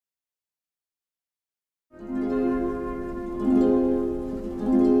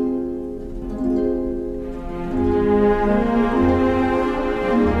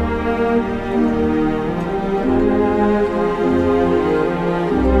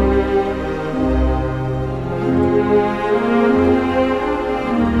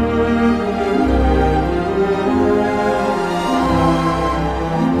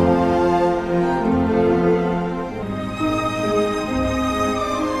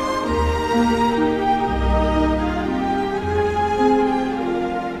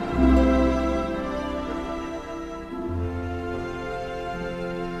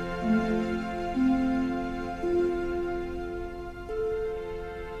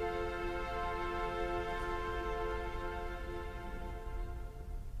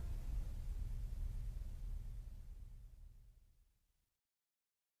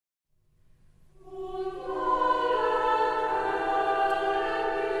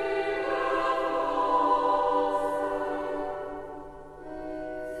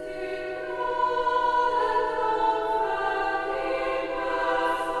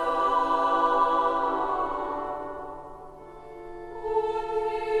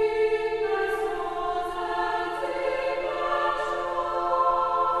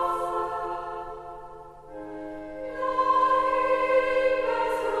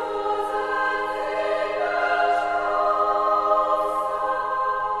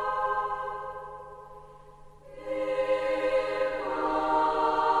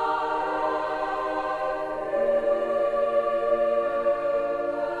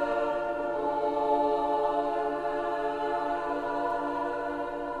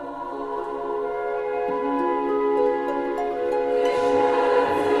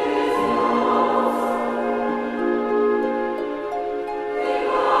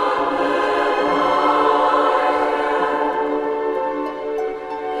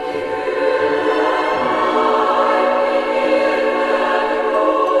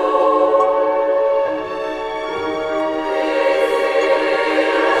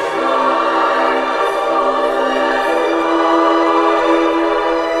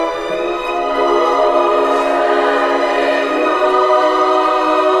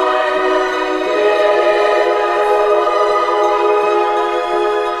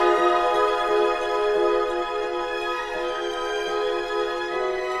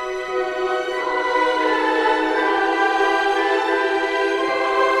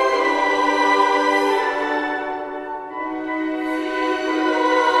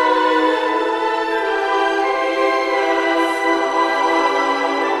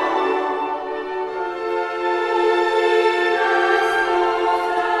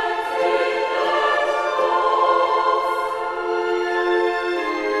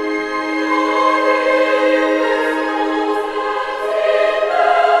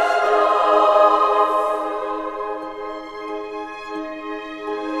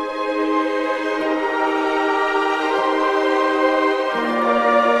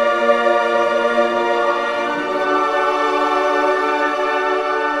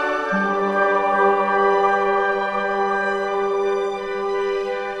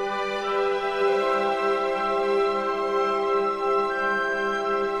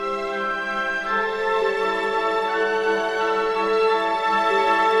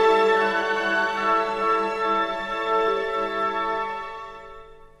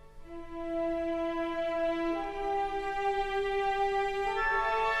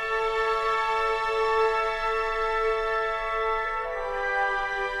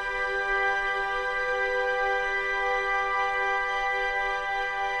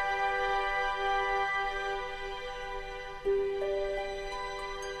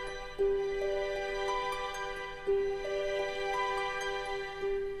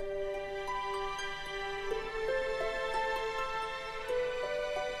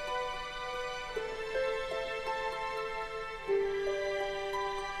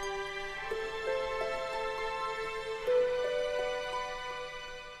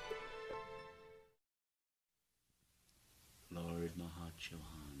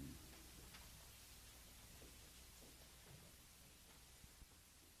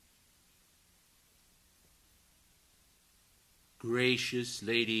Gracious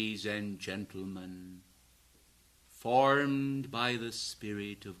ladies and gentlemen, formed by the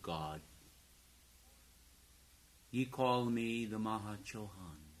Spirit of God, ye call me the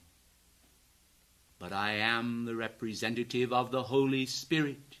Mahachohan, but I am the representative of the Holy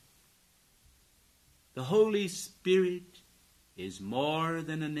Spirit. The Holy Spirit is more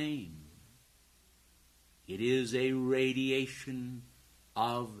than a name. It is a radiation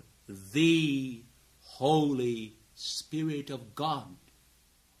of the Holy Spirit of God.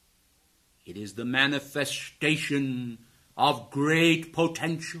 It is the manifestation of great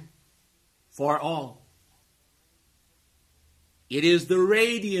potential for all. It is the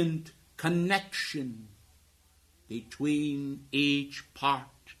radiant connection between each part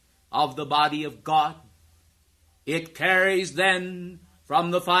of the body of God. It carries then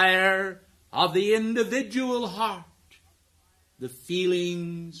from the fire of the individual heart the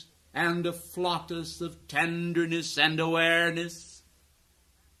feelings and a flottus of tenderness and awareness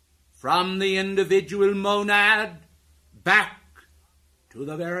from the individual monad back to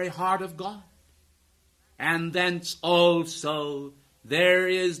the very heart of God. And thence also there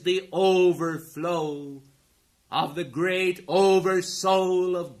is the overflow of the great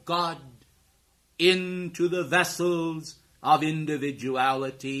oversoul of God into the vessels of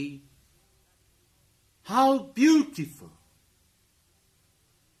individuality. How beautiful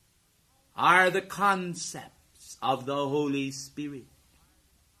are the concepts of the Holy Spirit.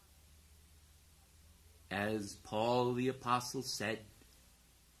 As Paul the Apostle said,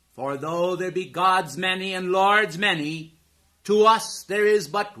 for though there be gods many and lords many, to us there is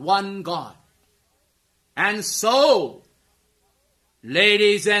but one God. And so,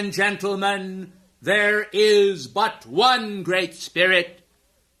 ladies and gentlemen, there is but one great Spirit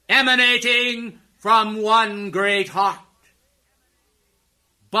emanating from one great heart.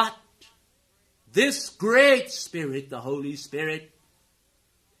 But this great Spirit, the Holy Spirit,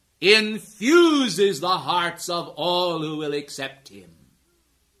 infuses the hearts of all who will accept him.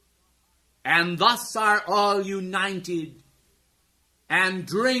 And thus are all united and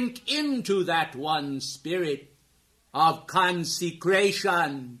drink into that one Spirit of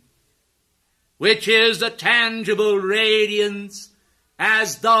consecration, which is a tangible radiance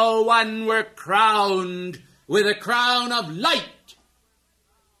as though one were crowned with a crown of light.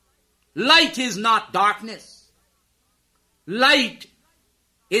 Light is not darkness. Light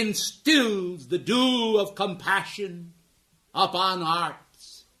instills the dew of compassion upon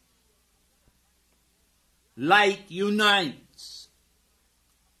hearts. Light unites.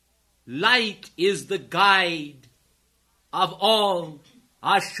 Light is the guide of all,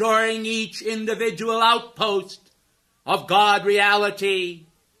 assuring each individual outpost of God reality,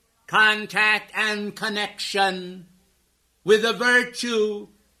 contact and connection with the virtue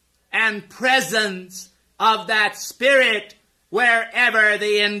and presence of that Spirit wherever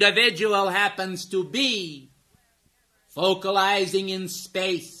the individual happens to be, focalizing in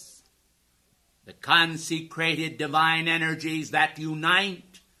space the consecrated divine energies that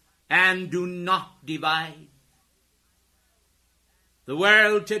unite and do not divide. The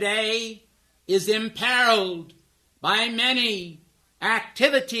world today is imperiled by many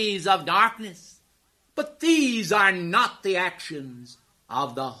activities of darkness, but these are not the actions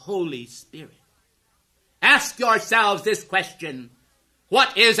of the Holy Spirit. Ask yourselves this question: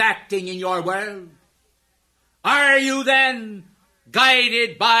 what is acting in your world? Are you then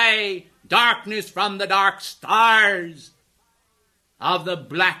guided by darkness from the dark stars of the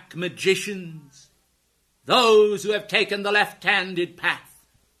black magicians, those who have taken the left-handed path?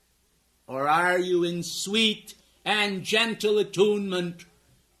 Or are you in sweet and gentle attunement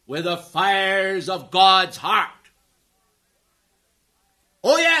with the fires of God's heart?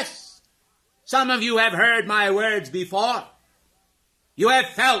 Oh yes, some of you have heard my words before. You have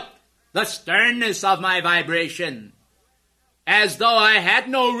felt the sternness of my vibration, as though I had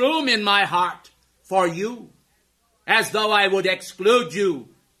no room in my heart for you, as though I would exclude you.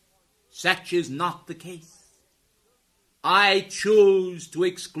 Such is not the case. I choose to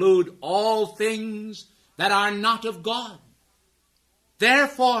exclude all things that are not of God.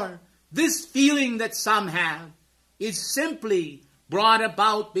 Therefore, this feeling that some have is simply brought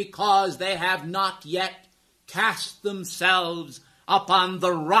about because they have not yet cast themselves upon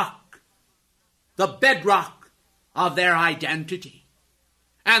the rock, the bedrock of their identity.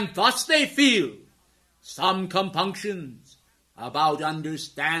 And thus they feel some compunctions about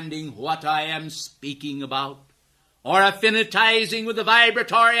understanding what I am speaking about, or affinitizing with the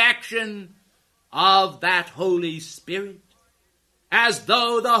vibratory action of that Holy Spirit. as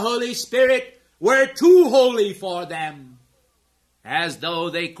though the Holy Spirit were too holy for them, as though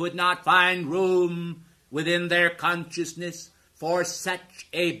they could not find room within their consciousness for such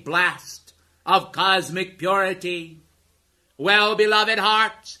a blast of cosmic purity. Well, beloved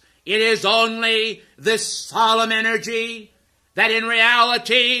hearts, it is only this solemn energy that in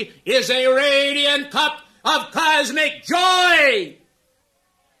reality is a radiant cup of cosmic joy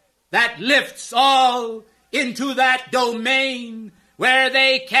that lifts all into that domain where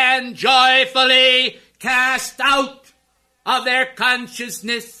they can joyfully cast out of their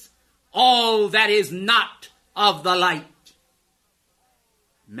consciousness all that is not of the light.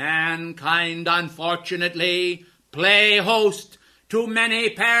 Mankind, unfortunately, play host to many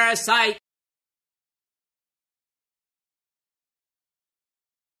parasites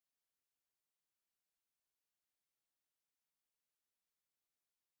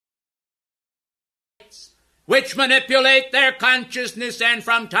which manipulate their consciousness and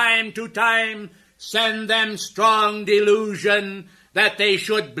from time to time send them strong delusion that they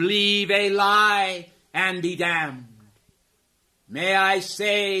should believe a lie and be damned. May I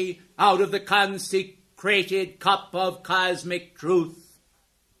say, out of the consecrated cup of cosmic truth,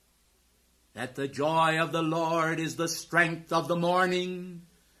 that the joy of the Lord is the strength of the morning,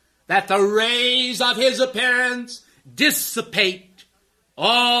 that the rays of his appearance dissipate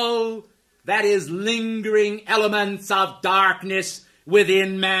all that is lingering elements of darkness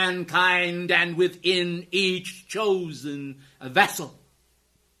within mankind and within each chosen vessel.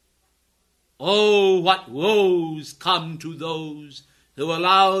 Oh, what woes come to those who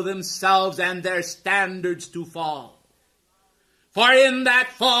allow themselves and their standards to fall. For in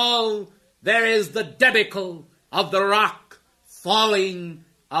that fall there is the debacle of the rock falling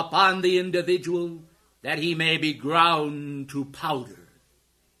upon the individual that he may be ground to powder.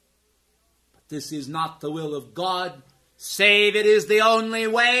 But this is not the will of God, save it is the only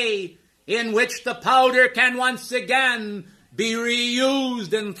way in which the powder can once again be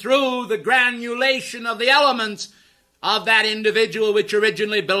reused, and through the granulation of the elements of that individual which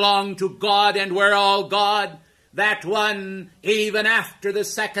originally belonged to God and were all God, that one, even after the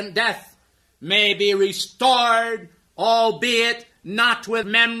second death, may be restored, albeit not with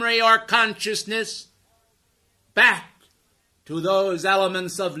memory or consciousness, back to those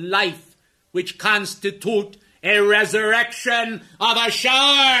elements of life which constitute a resurrection of a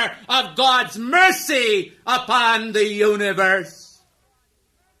shower of God's mercy upon the universe.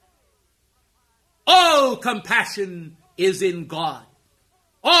 All compassion is in God.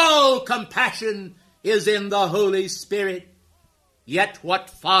 All compassion is in the Holy Spirit. Yet what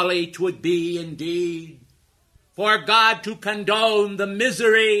folly 'twould be indeed for God to condone the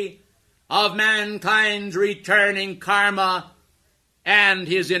misery of mankind's returning karma and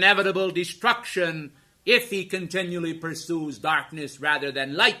his inevitable destruction if he continually pursues darkness rather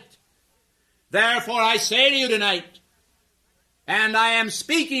than light. Therefore I say to you tonight, and I am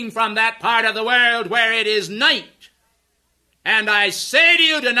speaking from that part of the world where it is night, and I say to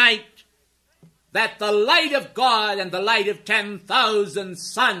you tonight that the light of God and the light of 10,000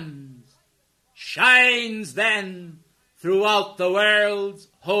 suns shines then throughout the world's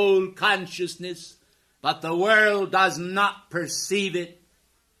whole consciousness, but the world does not perceive it.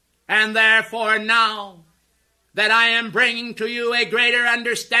 And therefore now that I am bringing to you a greater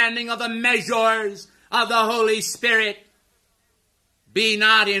understanding of the measures of the Holy Spirit, be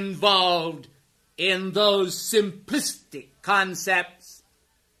not involved in those simplistic concepts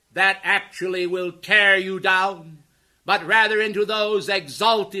that actually will tear you down, but rather into those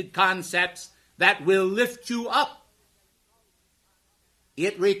exalted concepts that will lift you up.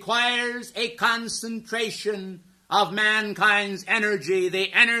 It requires a concentration of mankind's energy,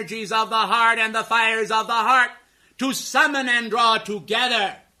 the energies of the heart and the fires of the heart, to summon and draw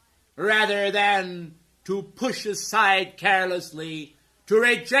together, rather than to push aside carelessly, to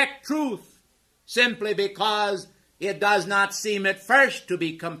reject truth, simply because it does not seem at first to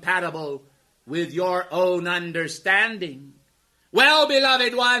be compatible with your own understanding. Well,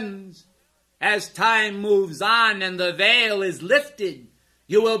 beloved ones, as time moves on and the veil is lifted,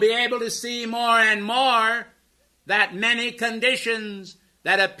 you will be able to see more and more that many conditions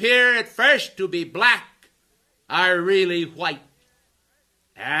that appear at first to be black are really white.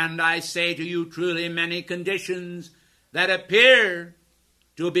 And I say to you truly, many conditions that appear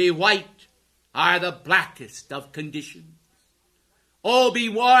to be white are the blackest of conditions. Oh, be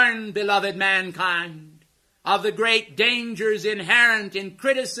warned, beloved mankind, of the great dangers inherent in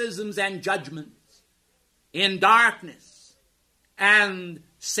criticisms and judgments, in darkness and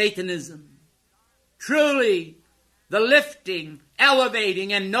Satanism. Truly, the lifting,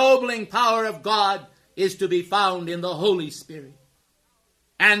 elevating, ennobling power of God is to be found in the Holy Spirit.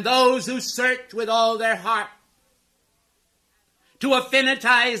 And those who search with all their heart to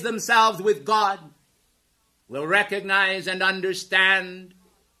affinitize themselves with God will recognize and understand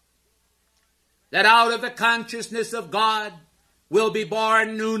that out of the consciousness of God will be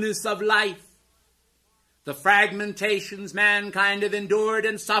born newness of life. The fragmentations mankind have endured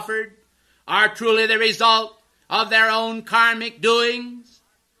and suffered are truly the result of their own karmic doings.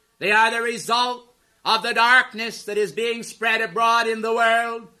 They are the result of the darkness that is being spread abroad in the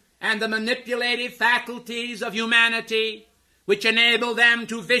world and the manipulative faculties of humanity which enable them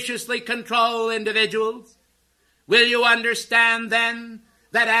to viciously control individuals. Will you understand then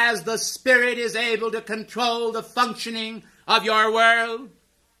that as the Spirit is able to control the functioning of your world,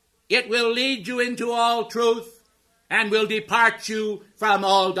 it will lead you into all truth and will depart you from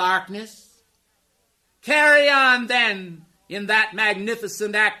all darkness? Carry on then in that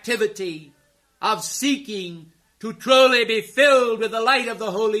magnificent activity of seeking to truly be filled with the light of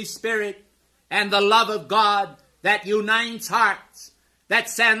the Holy Spirit and the love of God that unites hearts, that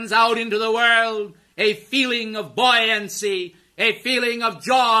sends out into the world a feeling of buoyancy, a feeling of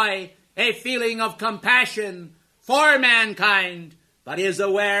joy, a feeling of compassion for mankind, but is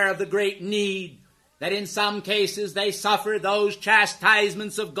aware of the great need that in some cases they suffer those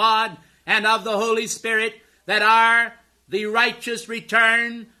chastisements of God and of the Holy Spirit that are the righteous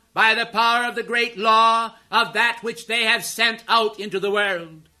return by the power of the great law of that which they have sent out into the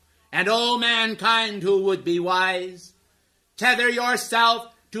world. And O mankind who would be wise, tether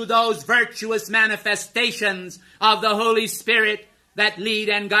yourself to those virtuous manifestations of the Holy Spirit that lead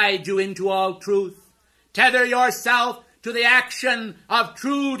and guide you into all truth. Tether yourself to the action of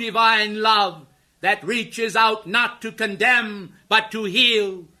true divine love that reaches out not to condemn but to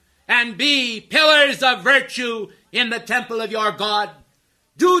heal, and be pillars of virtue in the temple of your God.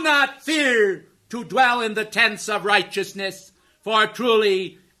 Do not fear to dwell in the tents of righteousness, for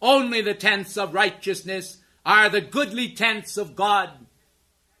truly only the tents of righteousness are the goodly tents of God,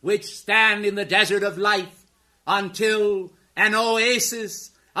 which stand in the desert of life until an oasis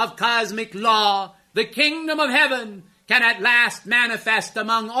of cosmic law, the kingdom of heaven, can at last manifest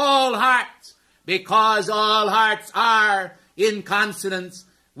among all hearts, because all hearts are in consonance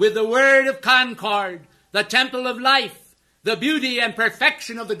with the word of concord, the temple of life, the beauty and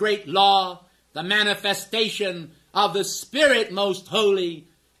perfection of the great law, the manifestation of the Spirit most holy,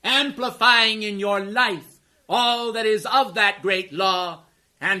 amplifying in your life all that is of that great law,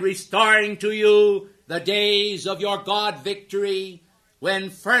 and restoring to you the days of your God victory, when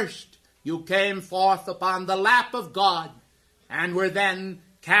first you came forth upon the lap of God, and were then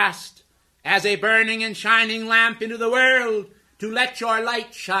cast as a burning and shining lamp into the world to let your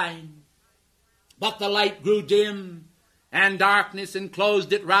light shine. But the light grew dim, and darkness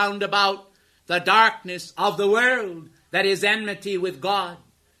enclosed it round about, the darkness of the world that is enmity with God.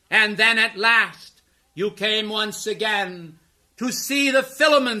 And then at last you came once again to see the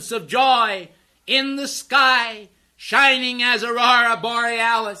filaments of joy in the sky, shining as aurora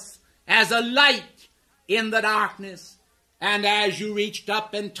borealis, as a light in the darkness. And as you reached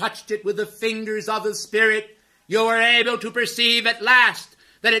up and touched it with the fingers of the Spirit, you were able to perceive at last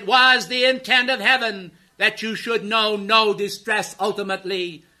that it was the intent of heaven that you should know no distress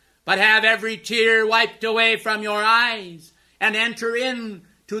ultimately, but have every tear wiped away from your eyes, and enter in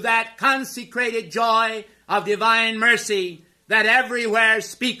to that consecrated joy of divine mercy that everywhere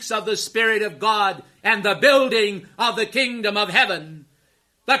speaks of the Spirit of God and the building of the kingdom of heaven.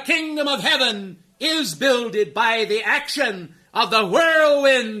 The kingdom of heaven is builded by the action of the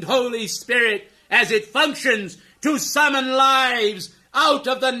whirlwind Holy Spirit as it functions to summon lives out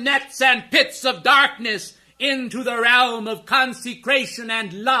of the nets and pits of darkness into the realm of consecration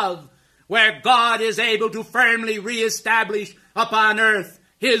and love, where God is able to firmly reestablish upon earth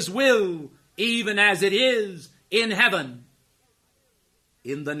His will, even as it is in heaven.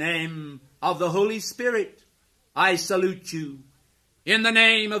 In the name of the Holy Spirit, I salute you. In the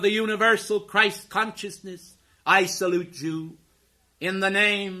name of the universal Christ consciousness, I salute you. In the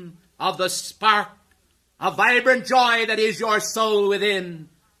name of the spark of vibrant joy that is your soul within,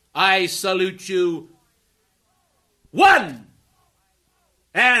 I salute you. One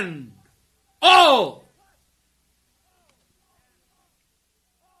and all.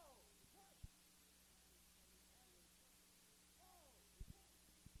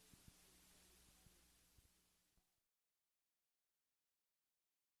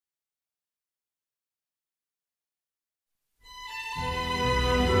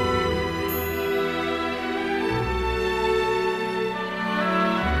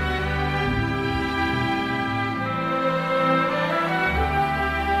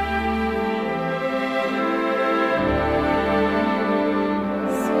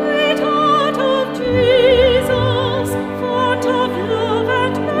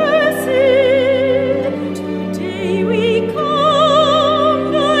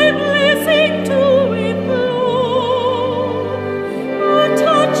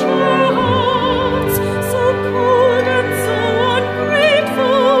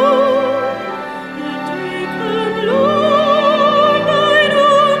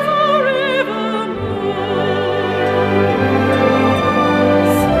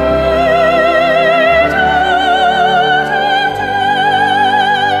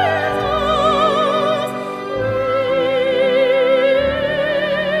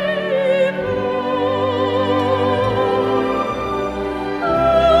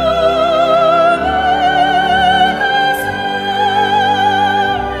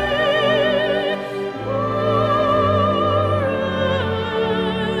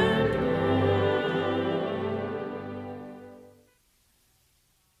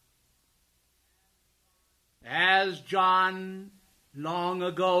 John long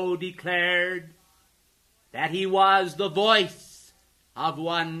ago declared that he was the voice of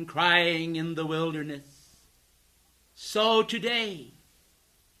one crying in the wilderness, so today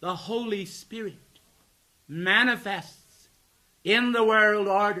the Holy Spirit manifests in the world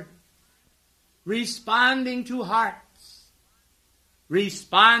order, responding to hearts,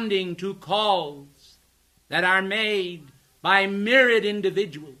 responding to calls that are made by myriad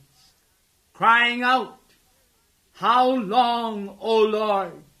individuals, crying out, "How long, O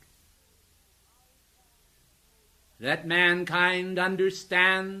Lord?" Let mankind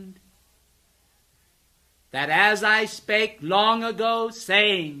understand that as I spake long ago,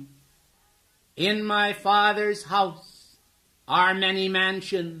 saying, "In my Father's house are many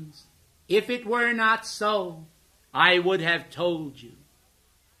mansions. If it were not so, I would have told you."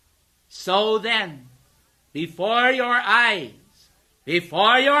 So then, before your eyes,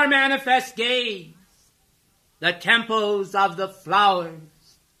 before your manifest gaze, the temples of the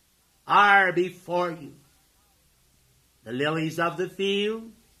flowers are before you. The lilies of the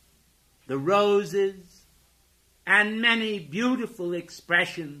field, the roses, and many beautiful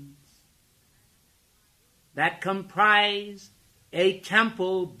expressions that comprise a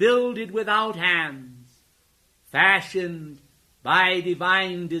temple builded without hands, fashioned by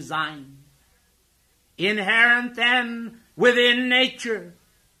divine design. Inherent then within nature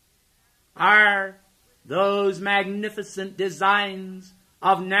are those magnificent designs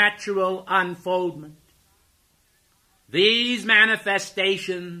of natural unfoldment. These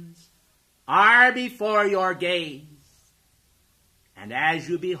manifestations are before your gaze, and as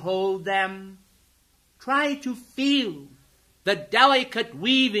you behold them, try to feel the delicate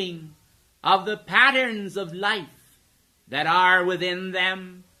weaving of the patterns of life that are within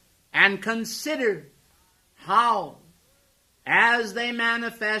them, and consider how, as they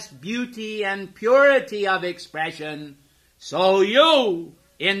manifest beauty and purity of expression, so you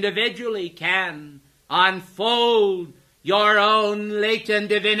individually can unfold your own latent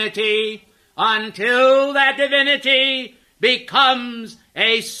divinity until that divinity becomes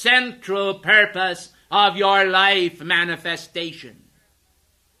a central purpose of your life manifestation.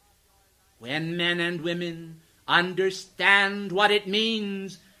 When men and women understand what it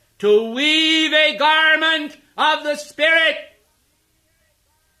means to weave a garment of the Spirit,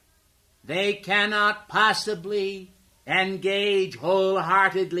 they cannot possibly engage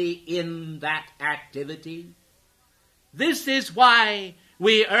wholeheartedly in that activity. This is why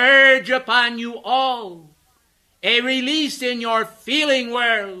we urge upon you all a release in your feeling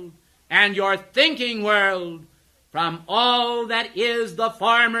world and your thinking world from all that is the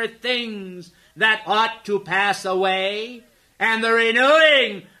former things that ought to pass away, and the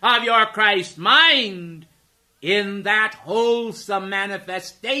renewing of your Christ mind in that wholesome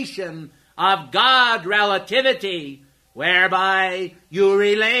manifestation of God relativity, whereby you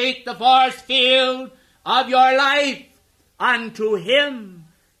relate the force field of your life unto Him,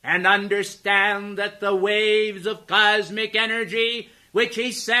 and understand that the waves of cosmic energy which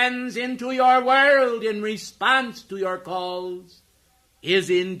He sends into your world in response to your calls is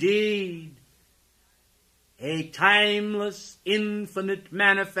indeed a timeless, infinite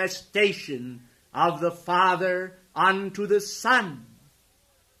manifestation of the Father unto the Son.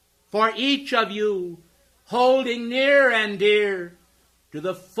 For each of you, holding near and dear to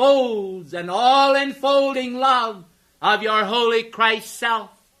the folds and all-enfolding love of your holy Christ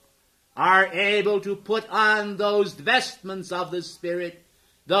self, are able to put on those vestments of the Spirit,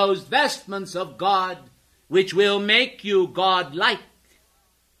 those vestments of God, which will make you God-like,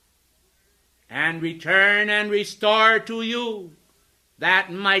 and return and restore to you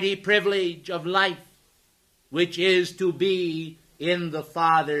that mighty privilege of life, which is to be in the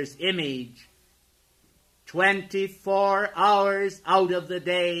Father's image 24 hours out of the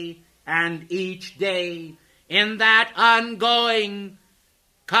day, and each day in that ongoing,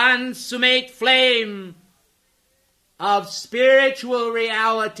 consummate flame of spiritual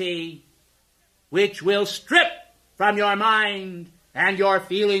reality, which will strip from your mind and your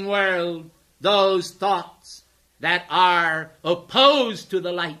feeling world those thoughts that are opposed to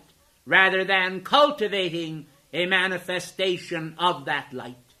the light, rather than cultivating a manifestation of that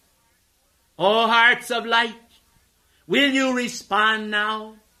light. O hearts of light, will you respond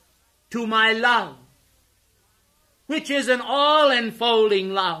now to my love, which is an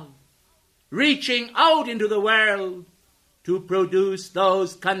all-enfolding love, reaching out into the world to produce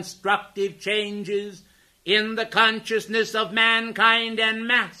those constructive changes in the consciousness of mankind en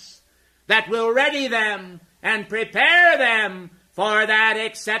masse that will ready them and prepare them for that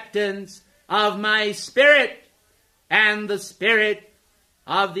acceptance of my Spirit and the Spirit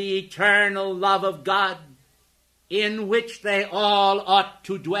of the eternal love of God in which they all ought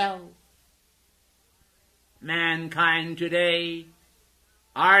to dwell. Mankind today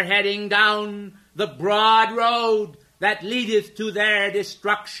are heading down the broad road that leadeth to their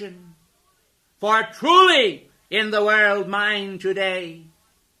destruction. For truly in the world mind today,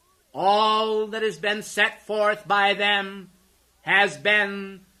 all that has been set forth by them has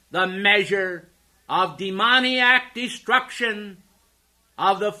been the measure of demoniac destruction,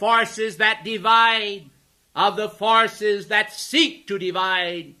 of the forces that divide, of the forces that seek to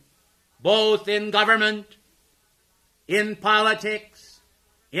divide, both in government, in politics,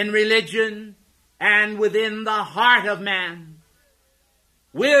 in religion, and within the heart of man.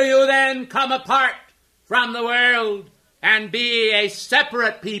 Will you then come apart from the world and be a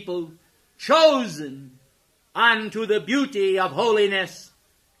separate people, chosen unto the beauty of holiness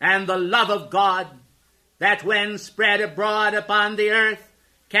and the love of God, that when spread abroad upon the earth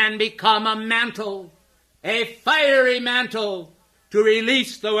can become a mantle, a fiery mantle, to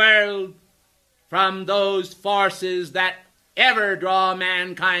release the world from those forces that ever draw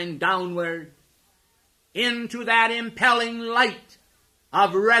mankind downward into that impelling light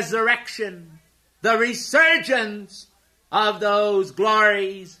of resurrection, the resurgence of those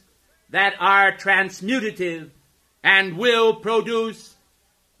glories that are transmutative and will produce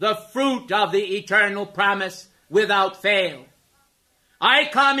the fruit of the eternal promise without fail. I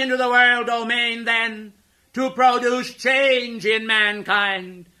come into the world domain then to produce change in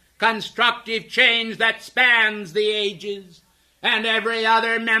mankind, constructive change that spans the ages, and every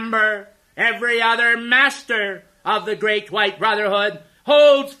other member, every other master of the great white brotherhood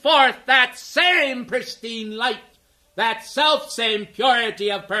holds forth that same pristine light, that self-same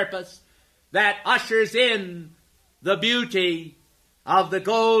purity of purpose that ushers in the beauty of the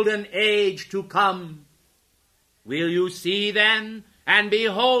golden age to come. Will you see then and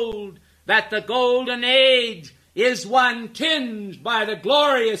behold that the golden age is one tinged by the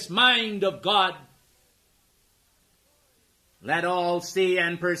glorious mind of God? Let all see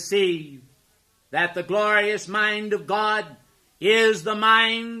and perceive that the glorious mind of God is the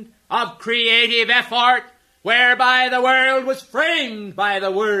mind of creative effort, whereby the world was framed by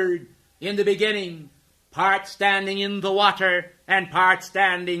the Word in the beginning, part standing in the water and part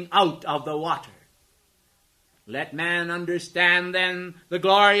standing out of the water. Let man understand then the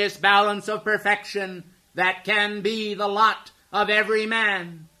glorious balance of perfection that can be the lot of every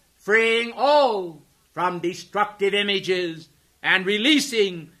man, freeing all from destructive images and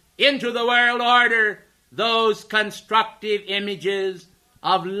releasing into the world order those constructive images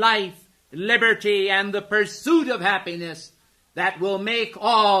of life, liberty, and the pursuit of happiness that will make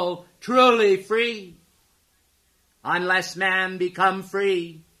all truly free. Unless man become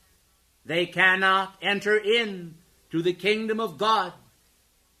free, they cannot enter in to the kingdom of God.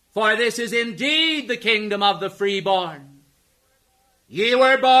 For this is indeed the kingdom of the freeborn. Ye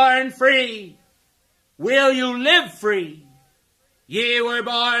were born free. Will you live free? Ye were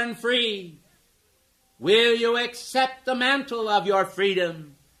born free. Will you accept the mantle of your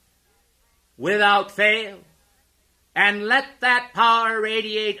freedom without fail? And let that power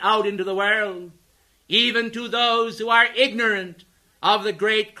radiate out into the world, even to those who are ignorant of the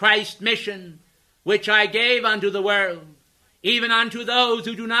great Christ mission which I gave unto the world, even unto those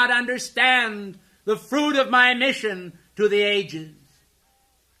who do not understand the fruit of my mission to the ages.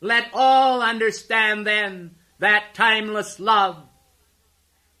 Let all understand then that timeless love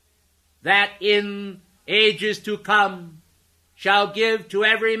that in ages to come shall give to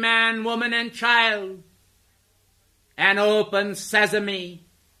every man, woman, and child an open sesame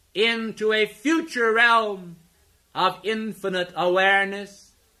into a future realm of infinite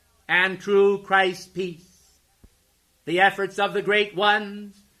awareness and true Christ peace. The efforts of the great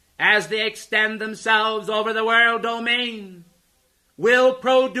ones, as they extend themselves over the world domain, will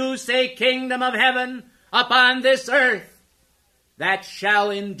produce a kingdom of heaven upon this earth that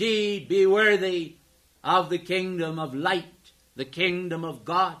shall indeed be worthy of the kingdom of light, the kingdom of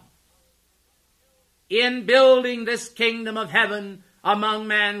God. In building this kingdom of heaven among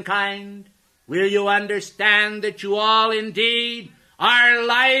mankind, will you understand that you all indeed are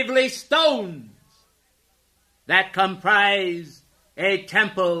lively stones that comprise a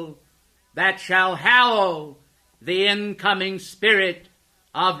temple that shall hallow the incoming spirit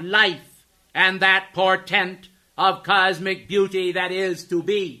of life and that portent of cosmic beauty that is to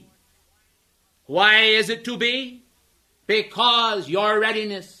be. Why is it to be? Because your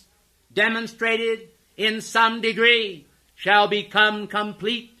readiness, demonstrated in some degree, shall become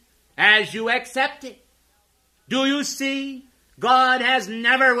complete as you accept it. Do you see? God has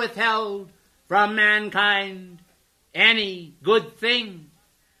never withheld from mankind any good thing,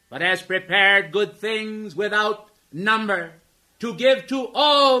 but has prepared good things without number to give to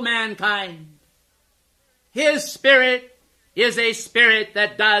all mankind. His Spirit is a spirit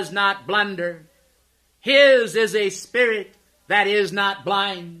that does not blunder. His is a spirit that is not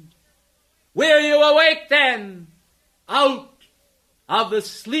blind. Will you awake then out of the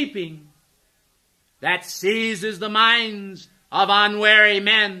sleeping that seizes the minds of unwary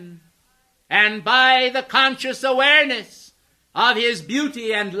men, and by the conscious awareness of His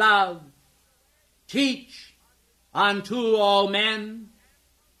beauty and love, teach unto all men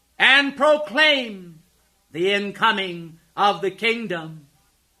and proclaim the incoming of the kingdom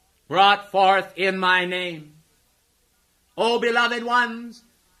brought forth in my name. O beloved ones,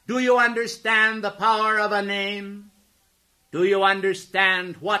 do you understand the power of a name? Do you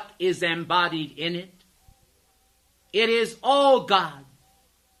understand what is embodied in it? It is all God,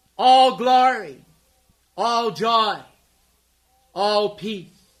 all glory, all joy, all peace,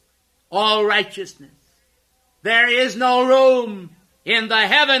 all righteousness. There is no room in the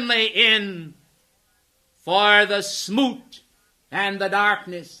heavenly inn for the smoot and the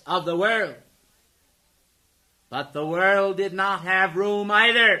darkness of the world. But the world did not have room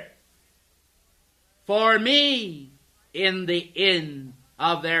either for me in the inn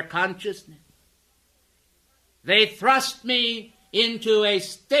of their consciousness. They thrust me into a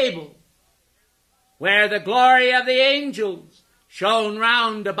stable where the glory of the angels shone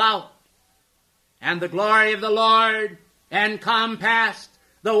round about, and the glory of the Lord encompassed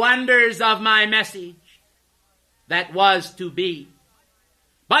the wonders of my message that was to be.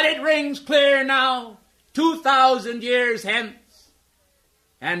 But it rings clear now, 2,000 years hence,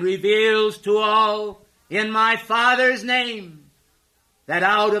 and reveals to all in my Father's name that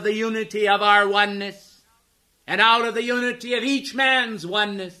out of the unity of our oneness and out of the unity of each man's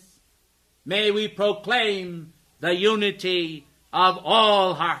oneness, may we proclaim the unity of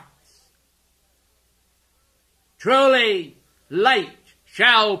all hearts. Truly, light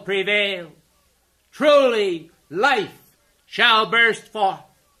shall prevail. Truly, life shall burst forth.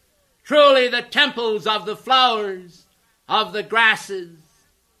 Truly, the temples of the flowers, of the grasses,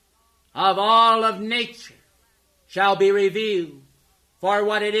 of all of nature shall be revealed for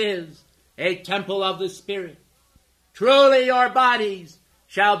what it is, a temple of the Spirit. Truly, your bodies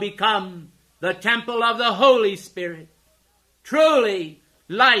shall become the temple of the Holy Spirit. Truly,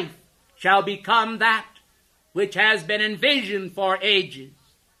 life shall become that which has been envisioned for ages.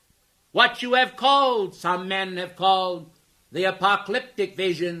 What you have called, some men have called, the apocalyptic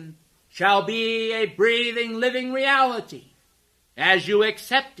vision, shall be a breathing, living reality as you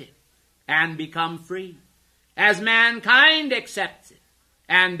accept it and become free, as mankind accepts it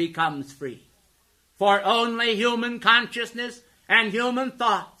and becomes free. For only human consciousness and human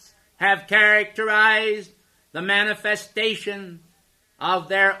thoughts have characterized the manifestation of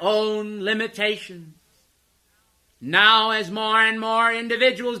their own limitations. Now, as more and more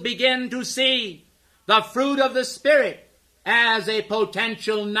individuals begin to see the fruit of the Spirit as a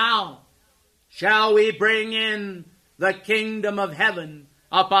potential now, shall we bring in the kingdom of heaven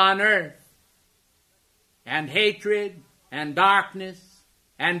upon earth, and hatred and darkness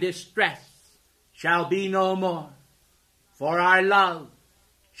and distress shall be no more, for our love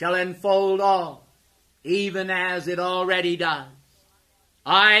shall enfold all, even as it already does.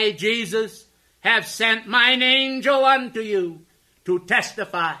 I, Jesus, have sent mine angel unto you to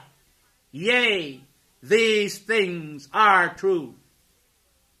testify, yea, these things are true.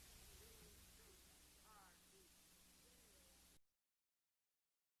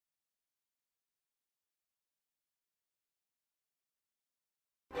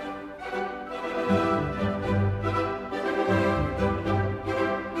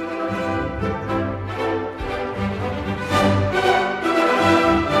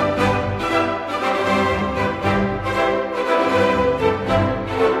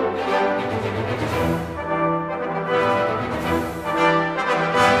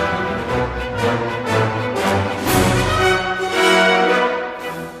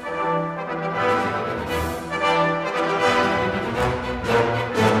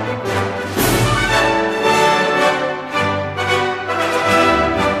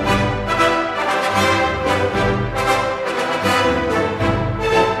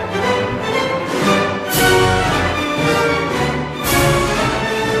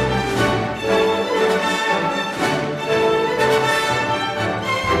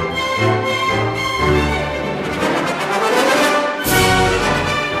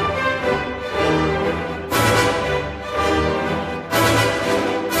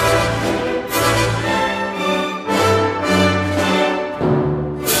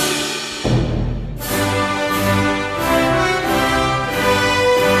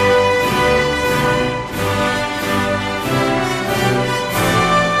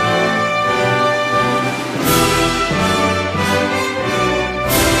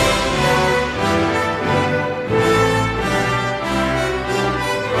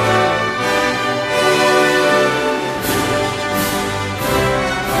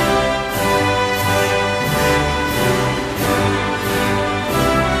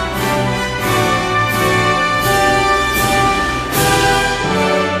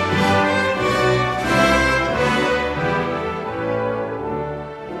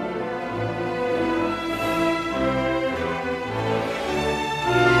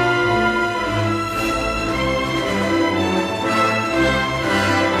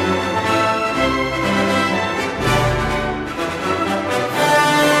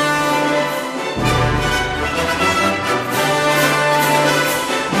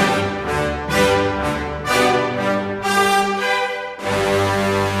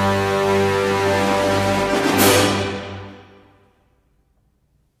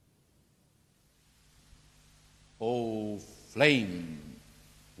 flame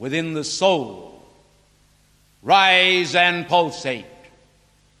within the soul rise and pulsate.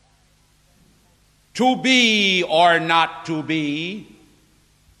 To be or not to be,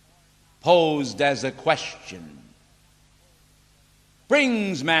 posed as a question,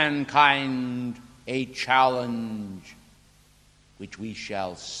 brings mankind a challenge which we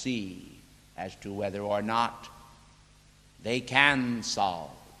shall see as to whether or not they can solve.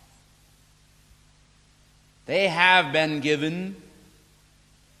 They have been given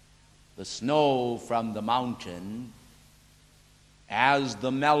the snow from the mountain as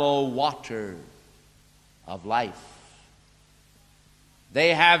the mellow water of life.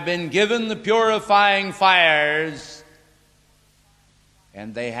 They have been given the purifying fires,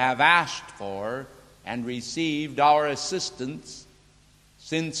 and they have asked for and received our assistance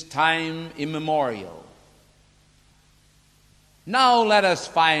since time immemorial. Now let us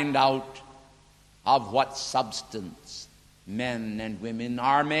find out of what substance men and women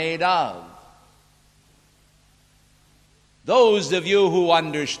are made of. Those of you who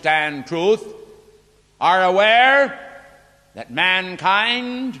understand truth are aware that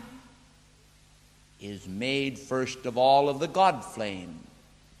mankind is made first of all of the God flame,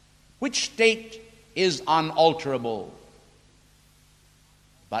 which state is unalterable.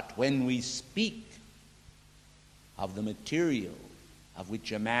 But when we speak of the material of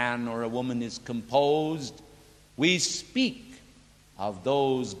which a man or a woman is composed, we speak of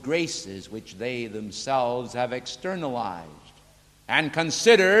those graces which they themselves have externalized and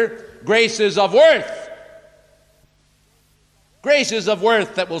consider graces of worth. Graces of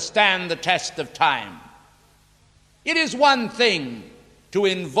worth that will stand the test of time. It is one thing to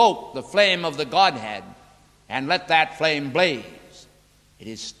invoke the flame of the Godhead and let that flame blaze. It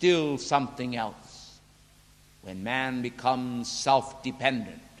is still something else when man becomes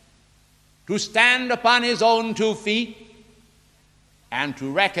self-dependent, to stand upon his own 2 feet and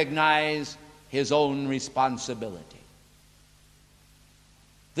to recognize his own responsibility.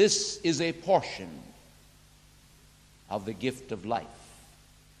 This is a portion of the gift of life.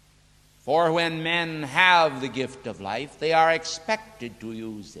 For when men have the gift of life, they are expected to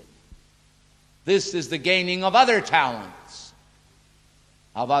use it. This is the gaining of other talents,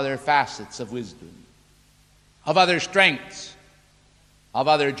 of other facets of wisdom, of other strengths, of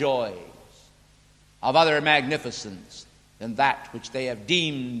other joys, of other magnificence than that which they have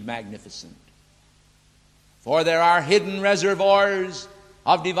deemed magnificent. For there are hidden reservoirs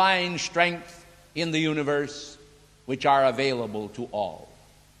of divine strength in the universe which are available to all.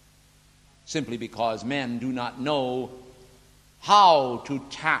 Simply because men do not know how to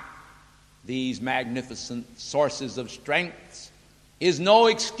tap these magnificent sources of strength is no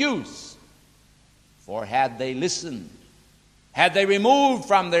excuse. For had they listened, had they removed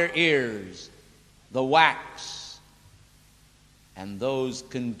from their ears the wax and those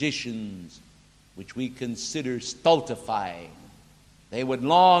conditions which we consider stultifying, they would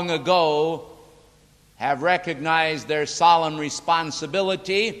long ago have recognized their solemn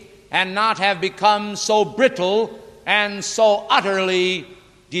responsibility and not have become so brittle and so utterly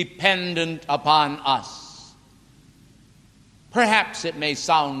dependent upon us. Perhaps it may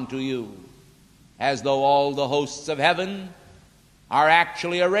sound to you as though all the hosts of heaven are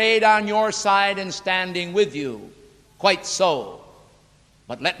actually arrayed on your side and standing with you. Quite so.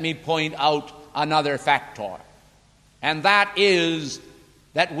 But let me point out another factor, and that is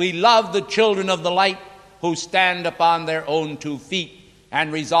that we love the children of the light who stand upon their own 2 feet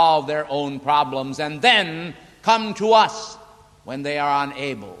and resolve their own problems, and then come to us when they are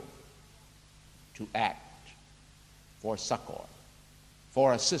unable to act for succor,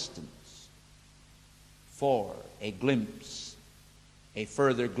 for assistance, for a glimpse, a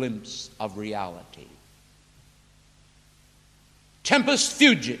further glimpse of reality. Tempus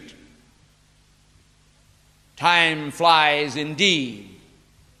fugit. Time flies indeed,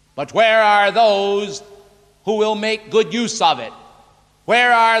 but where are those who will make good use of it?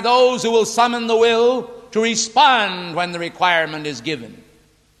 Where are those who will summon the will to respond when the requirement is given?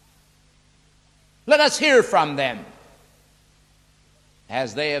 Let us hear from them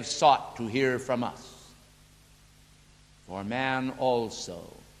as they have sought to hear from us. For man also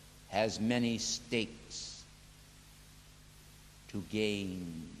has many stakes to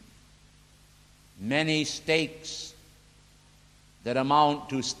gain, many stakes that amount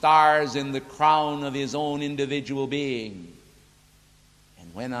to stars in the crown of his own individual being.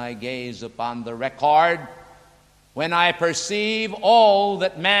 And when I gaze upon the record, when I perceive all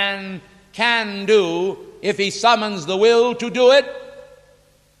that man can do if he summons the will to do it,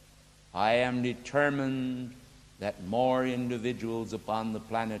 I am determined that more individuals upon the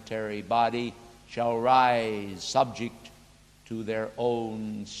planetary body shall rise subject to their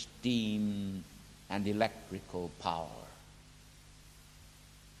own steam and electrical power.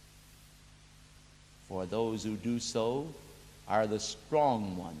 For those who do so are the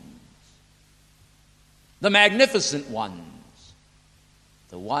strong ones, the magnificent ones,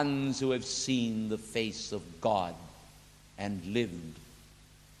 the ones who have seen the face of God and lived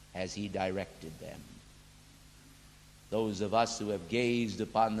as he directed them. Those of us who have gazed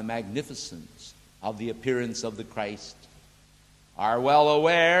upon the magnificence of the appearance of the Christ are well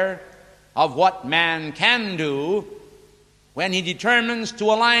aware of what man can do when he determines to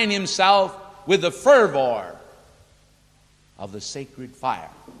align himself with the fervor of the sacred fire.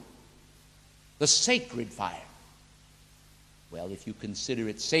 The sacred fire. Well, if you consider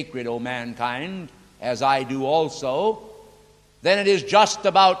it sacred, O mankind, as I do also, then it is just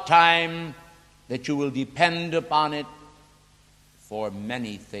about time that you will depend upon it for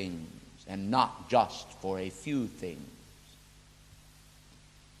many things and not just for a few things.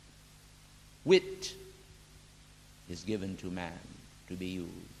 Wit is given to man to be used.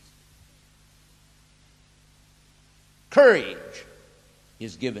 Courage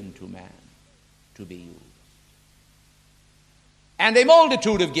is given to man to be used. And a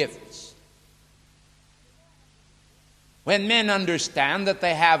multitude of gifts. When men understand that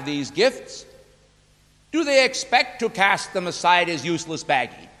they have these gifts, do they expect to cast them aside as useless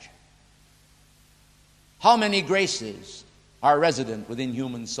baggage? How many graces are resident within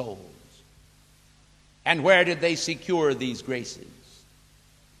human souls? And where did they secure these graces?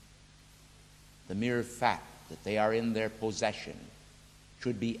 The mere fact that they are in their possession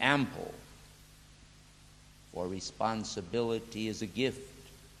should be ample, for responsibility is a gift,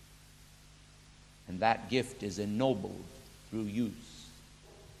 and that gift is ennobled through use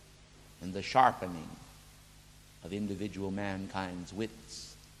and the sharpening of individual mankind's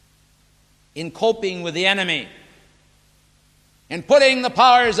wits, in coping with the enemy, in putting the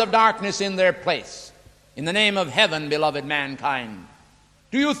powers of darkness in their place. In the name of heaven, beloved mankind,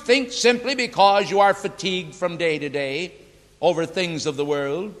 do you think simply because you are fatigued from day to day over things of the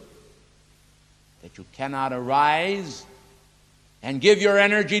world that you cannot arise and give your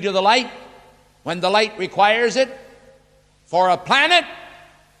energy to the light when the light requires it, for a planet,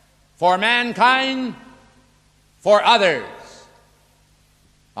 for mankind, for others?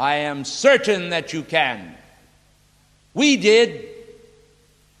 I am certain that you can. We did.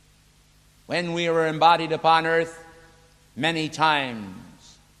 When we were embodied upon earth, many times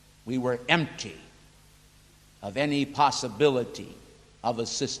we were empty of any possibility of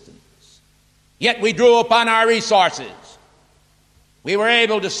assistance. Yet we drew upon our resources. We were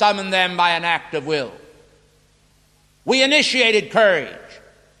able to summon them by an act of will. We initiated courage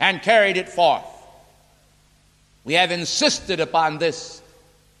and carried it forth. We have insisted upon this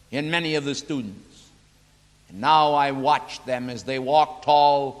in many of the students. And now I watch them as they walk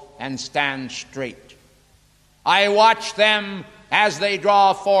tall and stand straight. I watch them as they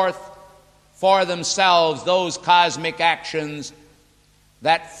draw forth for themselves those cosmic actions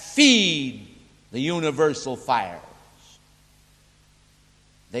that feed the universal fires.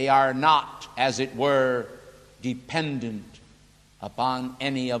 They are not, as it were, dependent upon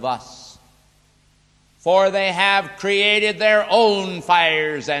any of us, for they have created their own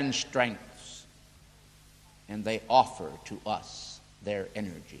fires and strengths, and they offer to us their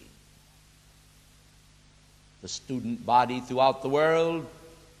energy. The student body throughout the world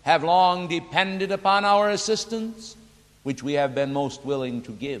have long depended upon our assistance, which we have been most willing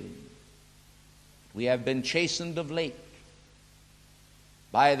to give. We have been chastened of late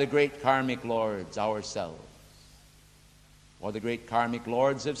by the great karmic lords ourselves. For the great karmic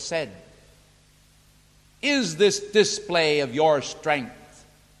lords have said, is this display of your strength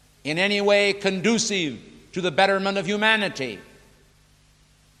in any way conducive to the betterment of humanity?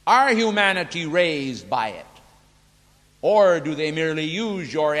 Are humanity raised by it? Or do they merely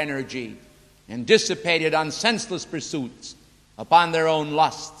use your energy and dissipate it on senseless pursuits, upon their own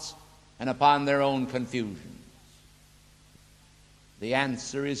lusts and upon their own confusions? The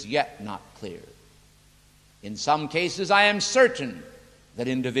answer is yet not clear. In some cases, I am certain that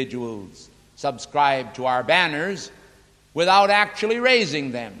individuals subscribe to our banners without actually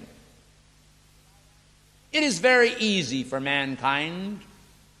raising them. It is very easy for mankind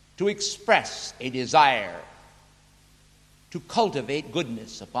to express a desire to cultivate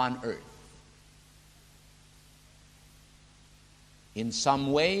goodness upon earth. In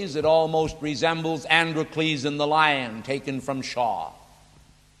some ways, it almost resembles Androcles and the lion taken from Shaw.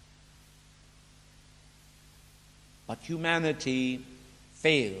 But humanity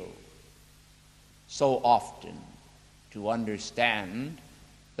fails so often to understand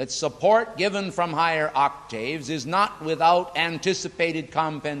that support given from higher octaves is not without anticipated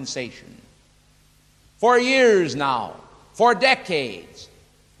compensation. For years now, for decades,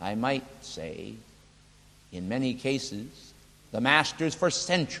 I might say, in many cases, the masters for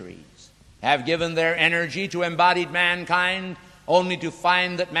centuries have given their energy to embodied mankind only to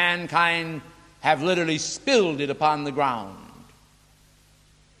find that mankind have literally spilled it upon the ground.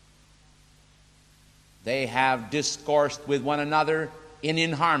 They have discoursed with one another in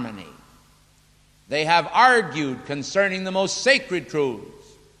inharmony. They have argued concerning the most sacred truths,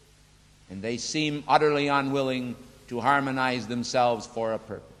 and they seem utterly unwilling to harmonize themselves for a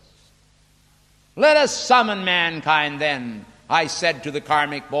purpose. Let us summon mankind then, I said to the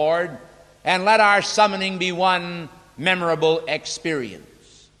Karmic Board, and let our summoning be one memorable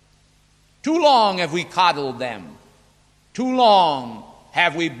experience. Too long have we coddled them. Too long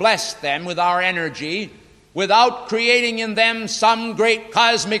have we blessed them with our energy without creating in them some great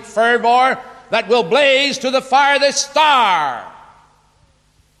cosmic fervor that will blaze to the farthest star.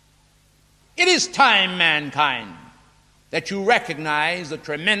 It is time, mankind, that you recognize the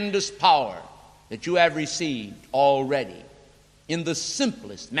tremendous power that you have received already in the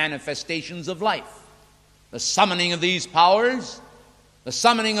simplest manifestations of life. The summoning of these powers, the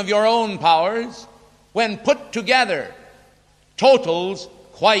summoning of your own powers, when put together, totals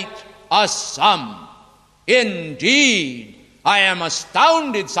quite a sum. Indeed, I am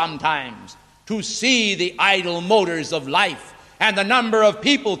astounded sometimes to see the idle motors of life and the number of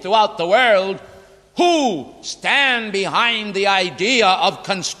people throughout the world who stand behind the idea of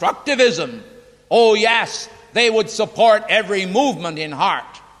constructivism. Oh yes, they would support every movement in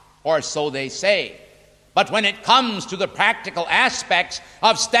heart, or so they say. But when it comes to the practical aspects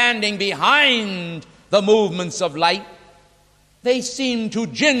of standing behind the movements of light, they seem to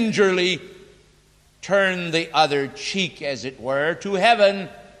gingerly turn the other cheek, as it were, to heaven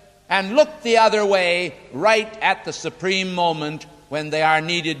and look the other way right at the supreme moment when they are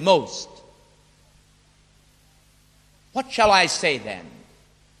needed most. What shall I say then?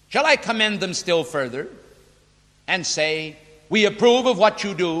 Shall I commend them still further and say, we approve of what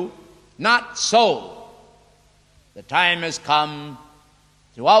you do? Not so. The time has come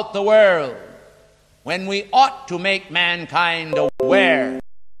throughout the world when we ought to make mankind aware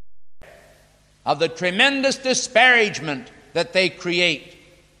of the tremendous disparagement that they create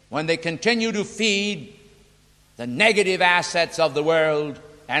when they continue to feed the negative assets of the world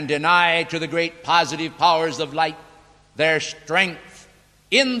and deny to the great positive powers of light their strength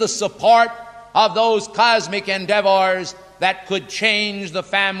in the support of those cosmic endeavors that could change the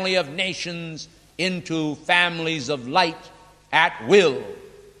family of nations into families of light at will,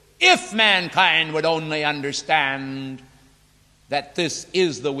 if mankind would only understand that this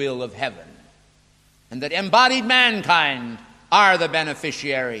is the will of heaven, and that embodied mankind are the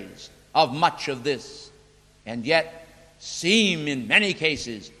beneficiaries of much of this, and yet seem in many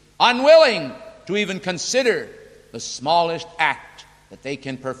cases unwilling to even consider the smallest act that they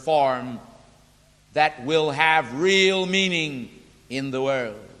can perform that will have real meaning in the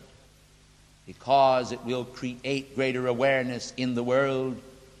world, because it will create greater awareness in the world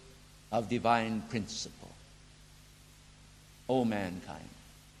of divine principle. O mankind,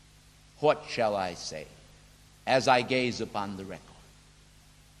 what shall I say as I gaze upon the record?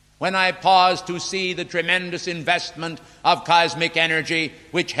 When I pause to see the tremendous investment of cosmic energy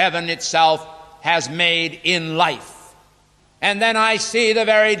which heaven itself has made in life, and then I see the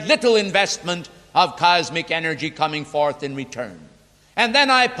very little investment of cosmic energy coming forth in return, and then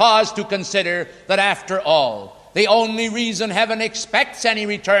I pause to consider that after all, the only reason heaven expects any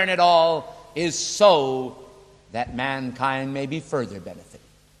return at all is so that mankind may be further benefited.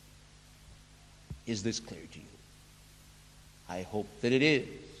 Is this clear to you? I hope that it is.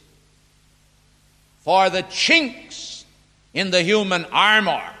 For the chinks in the human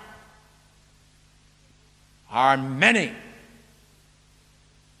armor are many,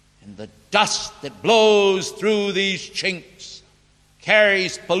 and the dust that blows through these chinks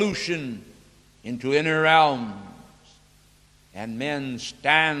carries pollution into inner realms, and men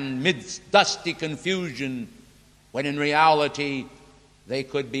stand midst dusty confusion when in reality they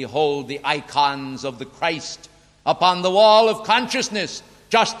could behold the icons of the Christ upon the wall of consciousness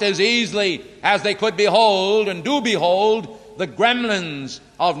just as easily as they could behold and do behold the gremlins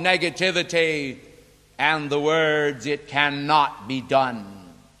of negativity and the words, "It cannot be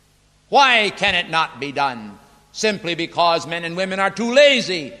done." Why can it not be done? Simply because men and women are too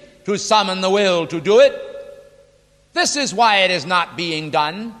lazy to summon the will to do it. This is why it is not being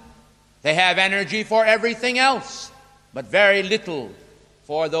done. They have energy for everything else, but very little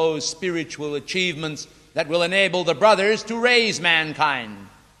for those spiritual achievements that will enable the brothers to raise mankind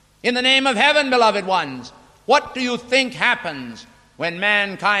In the name of heaven, beloved ones, what do you think happens when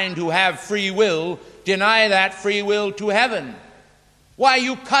mankind who have free will deny that free will to heaven? Why,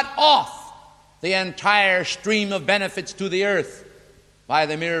 you cut off the entire stream of benefits to the earth by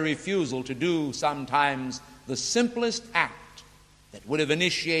the mere refusal to do sometimes the simplest act that would have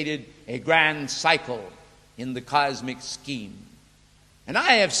initiated a grand cycle in the cosmic scheme. And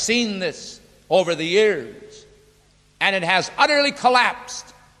I have seen this over the years, and it has utterly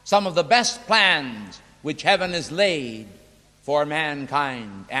collapsed some of the best plans which heaven has laid for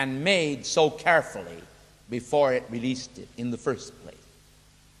mankind and made so carefully before it released it in the first place.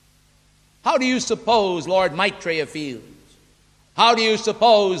 How do you suppose Lord Maitreya feels? How do you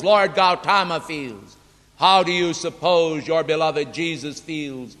suppose Lord Gautama feels? How do you suppose your beloved Jesus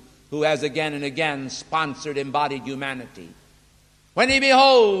feels, who has again and again sponsored embodied humanity, when he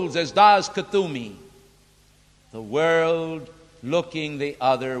beholds, as does Kuthumi, the world looking the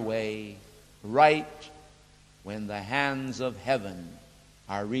other way, right when the hands of heaven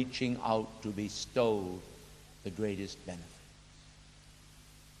are reaching out to bestow the greatest benefit?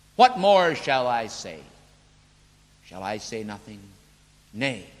 What more shall I say? Shall I say nothing?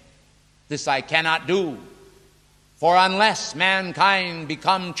 Nay, this I cannot do. For unless mankind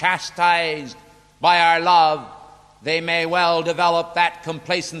become chastised by our love, they may well develop that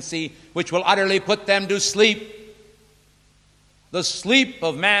complacency which will utterly put them to sleep. The sleep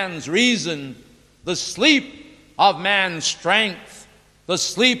of man's reason, the sleep of man's strength, the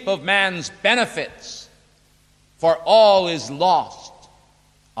sleep of man's benefits. For all is lost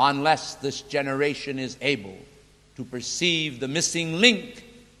unless this generation is able to perceive the missing link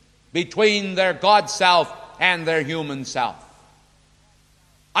between their God self and their human self.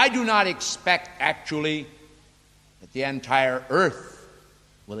 I do not expect actually that the entire earth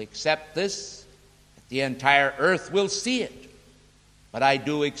will accept this, that the entire earth will see it. But I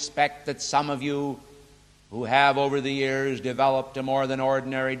do expect that some of you who have over the years developed a more than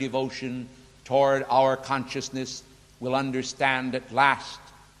ordinary devotion toward our consciousness will understand at last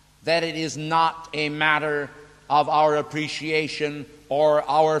that it is not a matter of our appreciation or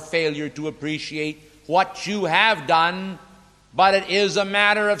our failure to appreciate what you have done, but it is a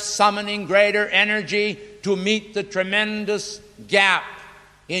matter of summoning greater energy to meet the tremendous gap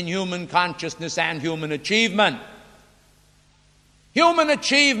in human consciousness and human achievement. Human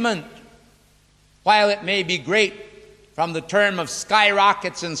achievement, while it may be great from the term of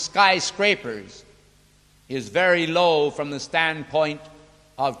skyrockets and skyscrapers, is very low from the standpoint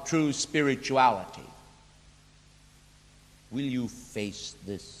of true spirituality. Will you face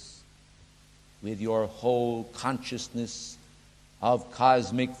this with your whole consciousness of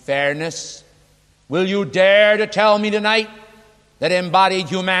cosmic fairness? Will you dare to tell me tonight that embodied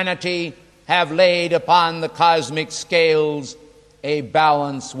humanity have laid upon the cosmic scales a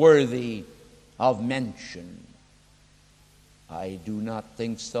balance worthy of mention? I do not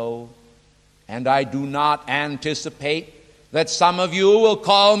think so, and I do not anticipate that some of you will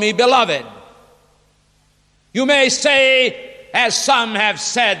call me beloved. You may say, as some have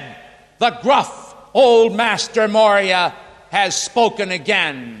said, the gruff old Master Moria has spoken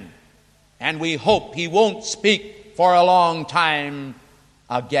again, and we hope he won't speak for a long time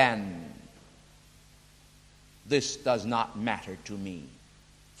again. This does not matter to me,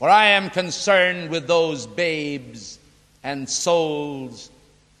 for I am concerned with those babes and souls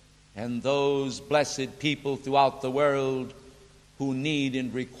and those blessed people throughout the world who need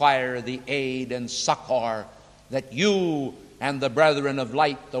and require the aid and succor that you and the brethren of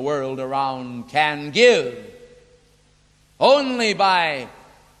light the world around can give. Only by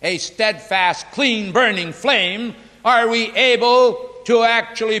a steadfast, clean burning flame are we able to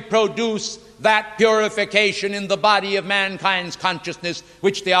actually produce that purification in the body of mankind's consciousness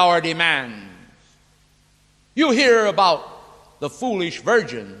which the hour demands. You hear about the foolish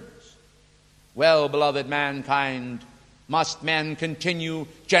virgins. Well, beloved mankind, must men continue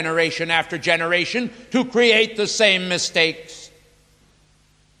generation after generation to create the same mistakes?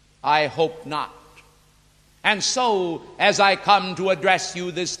 I hope not. And so, as I come to address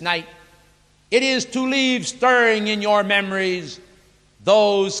you this night, it is to leave stirring in your memories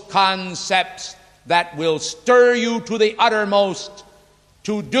those concepts that will stir you to the uttermost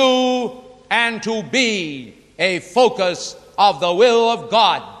to do and to be a focus of the will of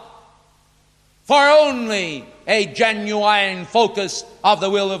God. For only a genuine focus of the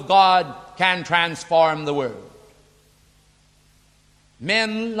will of God can transform the world.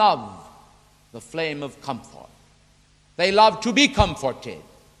 Men love the flame of comfort. They love to be comforted.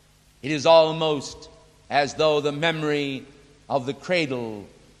 It is almost as though the memory of the cradle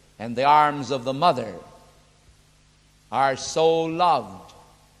and the arms of the mother are so loved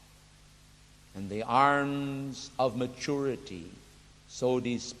and the arms of maturity so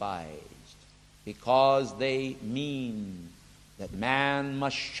despised, because they mean that man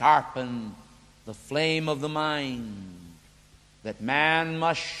must sharpen the flame of the mind, that man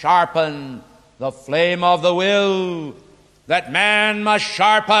must sharpen the flame of the will, that man must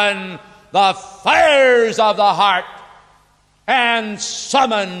sharpen the fires of the heart and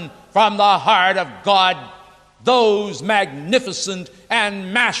summon from the heart of God those magnificent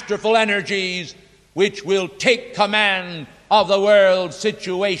and masterful energies which will take command of the world's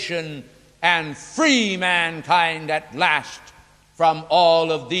situation and free mankind at last from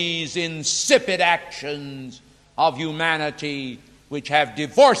all of these insipid actions of humanity which have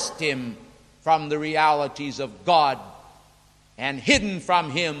divorced him from the realities of God and hidden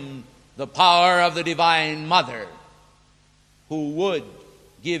from him the power of the Divine Mother, who would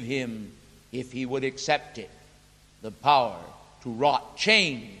give him, if he would accept it, the power to wrought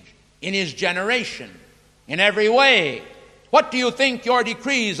change in his generation in every way. What do you think your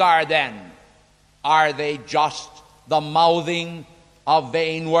decrees are then? Are they just the mouthing of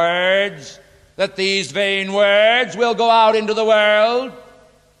vain words, that these vain words will go out into the world,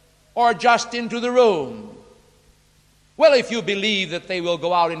 or just into the room? Well, if you believe that they will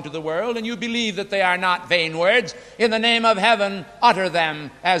go out into the world, and you believe that they are not vain words, in the name of heaven, utter them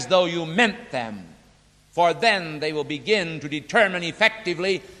as though you meant them. For then they will begin to determine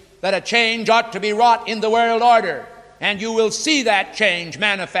effectively that a change ought to be wrought in the world order, and you will see that change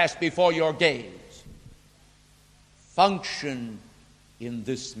manifest before your gaze. Function in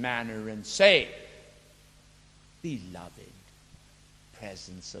this manner and say, beloved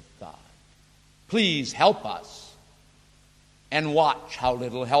presence of God, please help us. And watch how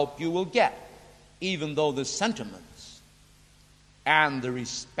little help you will get, even though the sentiments and the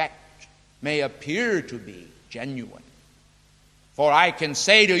respect may appear to be genuine. For I can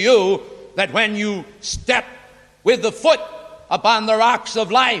say to you that when you step with the foot upon the rocks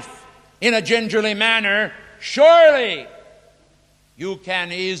of life in a gingerly manner, surely you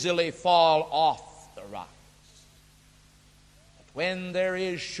can easily fall off the rocks. But when there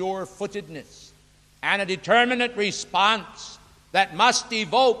is sure-footedness and a determinate response that must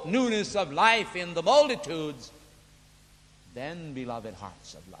evoke newness of life in the multitudes, then, beloved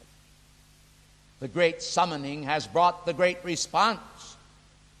hearts of light, the great summoning has brought the great response.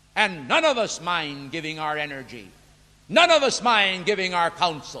 And none of us mind giving our energy. None of us mind giving our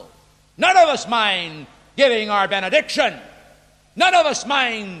counsel. None of us mind giving our benediction. None of us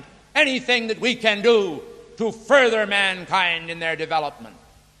mind anything that we can do to further mankind in their development.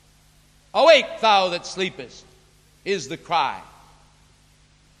 Awake, thou that sleepest, is the cry.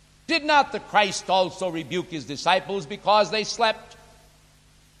 Did not the Christ also rebuke his disciples because they slept?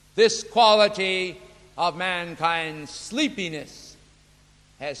 This quality of mankind's sleepiness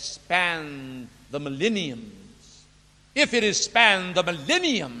has spanned the millenniums. If it has spanned the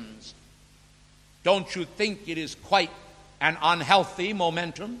millenniums, don't you think it is quite an unhealthy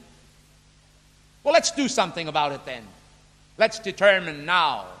momentum? Well, let's do something about it then. Let's determine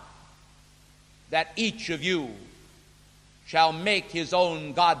now that each of you shall make his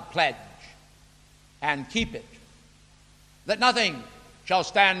own God pledge and keep it, that nothing shall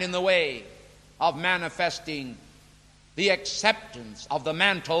stand in the way of manifesting the acceptance of the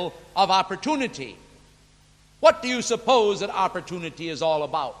mantle of opportunity. What do you suppose that opportunity is all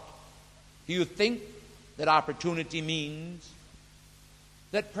about? Do you think that opportunity means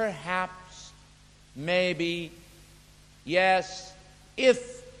that perhaps, maybe, yes,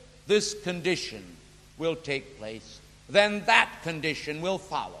 if this condition will take place, then that condition will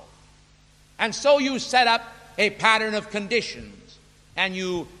follow. And so you set up a pattern of conditions, and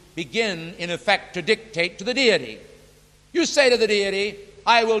you begin, in effect, to dictate to the deity. You say to the deity,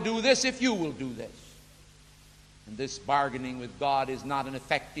 I will do this if you will do this. And this bargaining with God is not an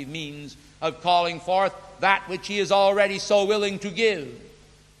effective means of calling forth that which he is already so willing to give.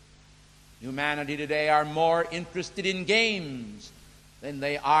 Humanity today are more interested in games than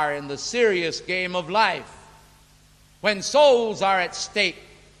they are in the serious game of life. When souls are at stake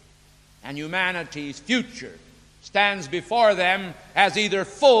and humanity's future stands before them as either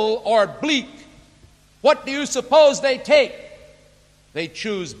full or bleak, what do you suppose they take? They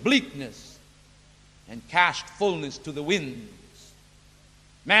choose bleakness and cast fullness to the winds.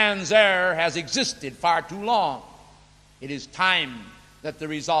 Man's error has existed far too long. It is time that the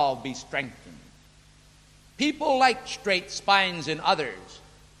resolve be strengthened. People like straight spines in others.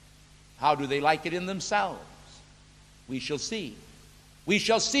 How do they like it in themselves? We shall see. We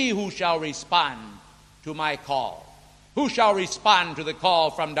shall see who shall respond to my call. Who shall respond to the call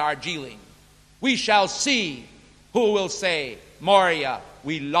from Darjeeling? We shall see who will say, Moria,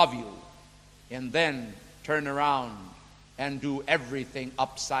 we love you. and then turn around and do everything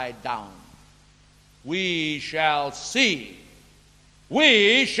upside down. We shall see.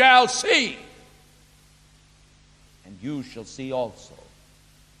 We shall see. And you shall see also.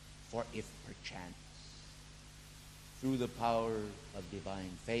 For if perchance, through the power of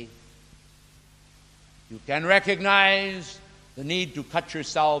divine faith, you can recognize the need to cut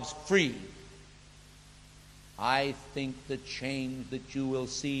yourselves free, I think the change that you will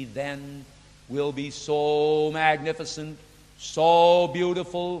see then will be so magnificent, so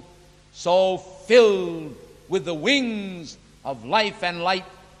beautiful, so filled with the wings of life and light,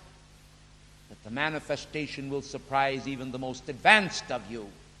 that the manifestation will surprise even the most advanced of you.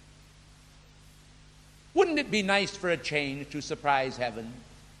 Wouldn't it be nice for a change to surprise heaven?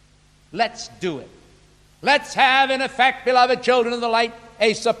 Let's do it. Let's have, in effect, beloved children of the light,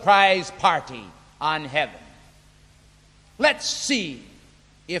 a surprise party on heaven. Let's see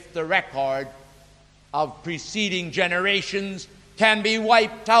if the record of preceding generations can be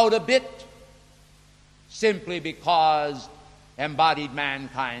wiped out a bit, simply because embodied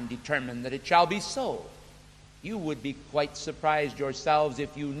mankind determined that it shall be so. You would be quite surprised yourselves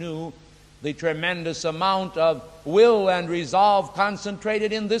if you knew the tremendous amount of will and resolve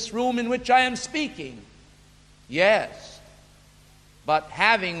concentrated in this room in which I am speaking. Yes, but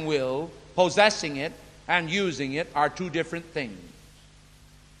having will, possessing it, and using it are two different things.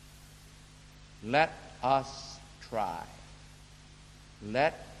 Let us try.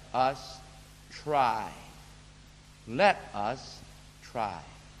 Let us try. Let us try.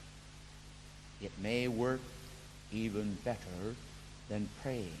 It may work even better than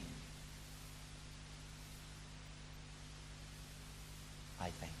praying. I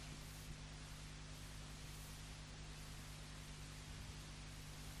thank you.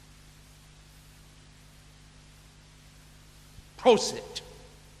 Prosit.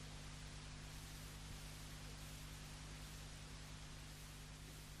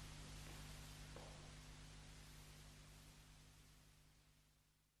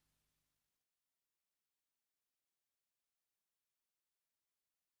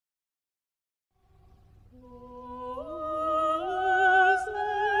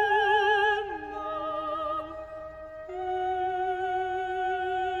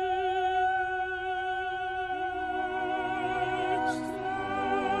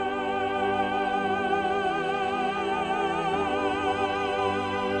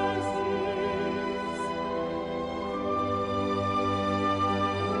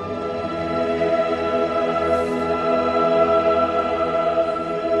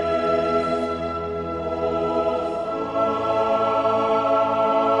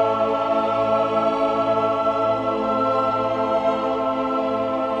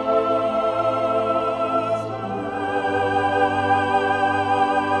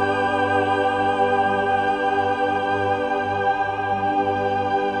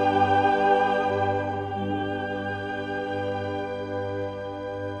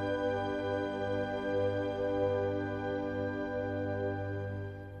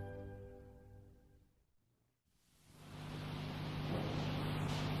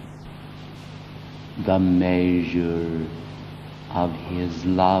 The measure of his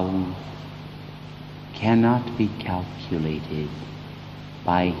love cannot be calculated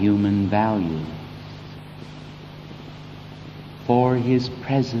by human values, for his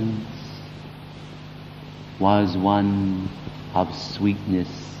presence was one of sweetness,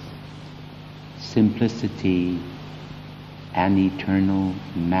 simplicity, and eternal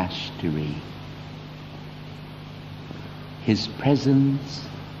mastery. His presence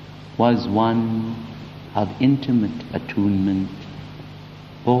was one of intimate attunement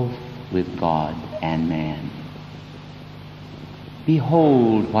both with God and man.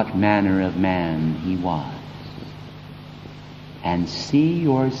 Behold what manner of man he was, and see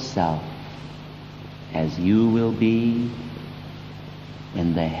yourself as you will be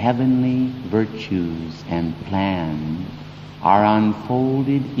when the heavenly virtues and plans are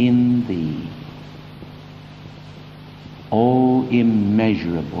unfolded in thee. O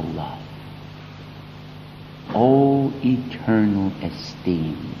immeasurable love, O eternal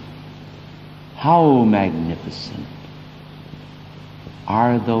esteem, how magnificent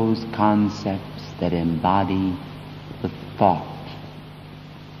are those concepts that embody the thought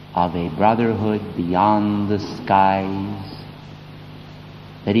of a brotherhood beyond the skies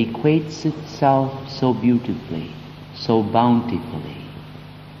that equates itself so beautifully, so bountifully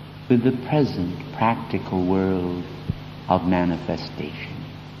with the present practical world of manifestation.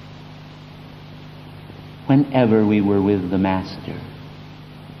 Whenever we were with the Master,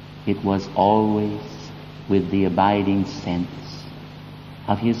 it was always with the abiding sense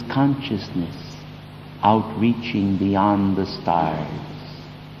of his consciousness outreaching beyond the stars,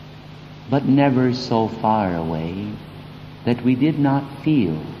 but never so far away that we did not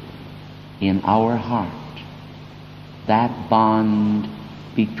feel in our heart that bond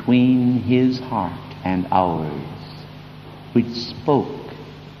between his heart and ours, which spoke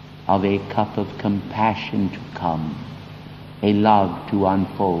of a cup of compassion to come, a love to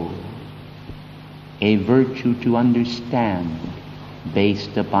unfold, a virtue to understand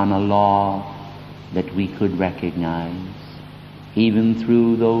based upon a law that we could recognize, even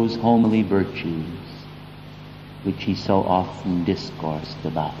through those homely virtues which he so often discoursed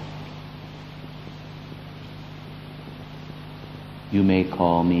about. You may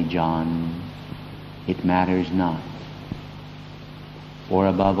call me John, it matters not, for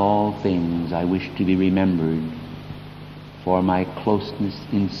above all things I wish to be remembered for my closeness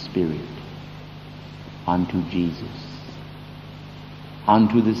in spirit unto Jesus,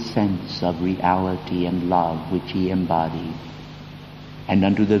 unto the sense of reality and love which he embodied, and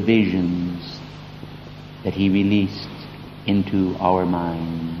unto the visions that he released into our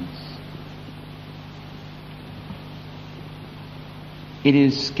minds. It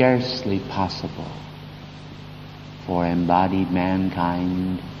is scarcely possible for embodied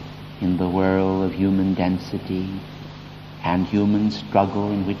mankind in the whirl of human density and human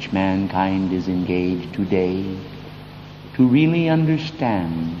struggle in which mankind is engaged today to really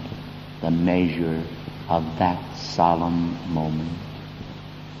understand the measure of that solemn moment,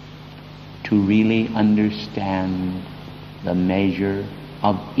 to really understand the measure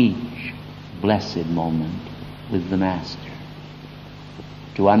of each blessed moment with the Master,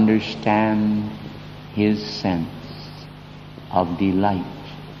 to understand his sense of delight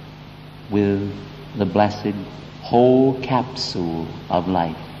with the blessed whole capsule of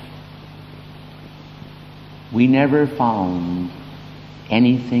life. We never found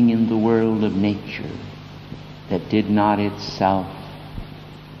anything in the world of nature that did not itself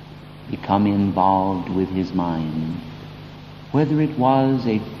become involved with his mind, whether it was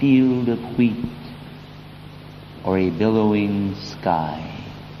a field of wheat or a billowing sky,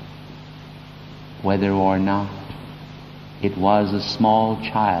 whether or not it was a small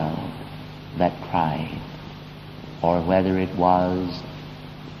child that cried, or whether it was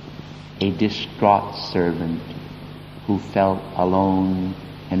a distraught servant who felt alone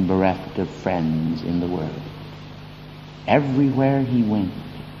and bereft of friends in the world. Everywhere he went,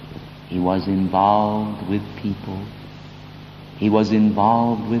 he was involved with people. He was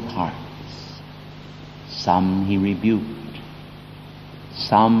involved with hearts. Some he rebuked.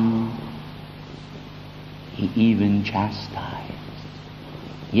 Some he even chastised.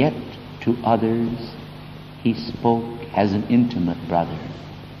 Yet to others he spoke as an intimate brother,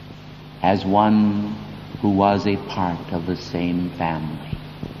 as one who was a part of the same family.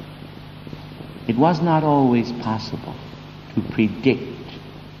 It was not always possible to predict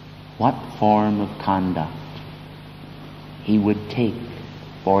what form of conduct he would take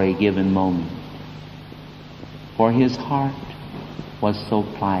for a given moment, for his heart was so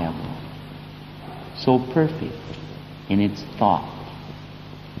pliable, so perfect in its thought,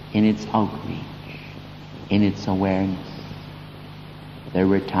 in its outreach, in its awareness. There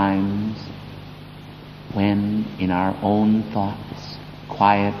were times when in our own thoughts,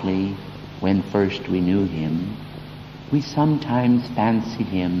 quietly, when first we knew him, we sometimes fancied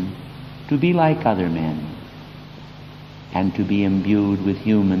him to be like other men and to be imbued with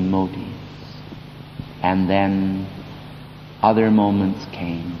human motives. And then other moments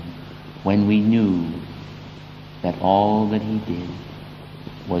came when we knew that all that he did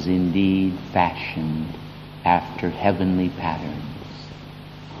was indeed fashioned after heavenly patterns.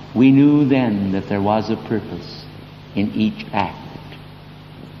 We knew then that there was a purpose in each act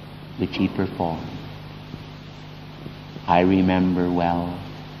which he performed. I remember well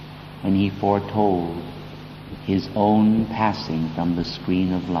when he foretold his own passing from the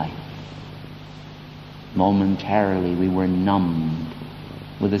screen of life. Momentarily we were numbed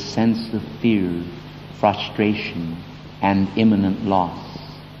with a sense of fear, frustration, and imminent loss.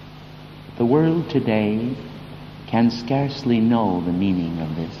 The world today can scarcely know the meaning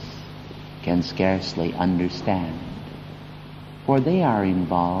of this, can scarcely understand, for they are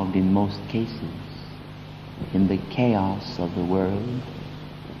involved in most cases in the chaos of the world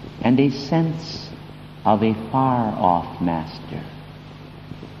and a sense of a far-off master.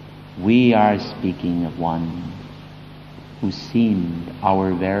 We are speaking of one who seemed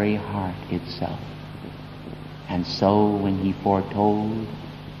our very heart itself. And so when he foretold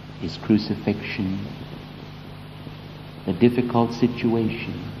his crucifixion, the difficult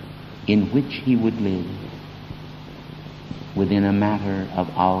situation in which he would live within a matter of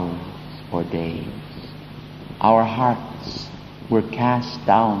hours or days, our hearts were cast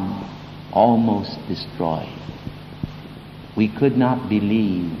down, almost destroyed. We could not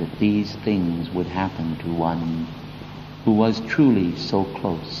believe that these things would happen to one who was truly so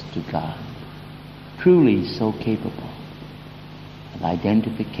close to God, truly so capable of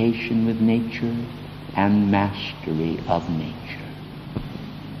identification with nature and mastery of nature.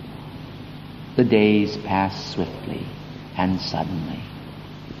 The days passed swiftly and suddenly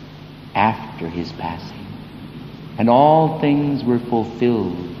after his passing, and all things were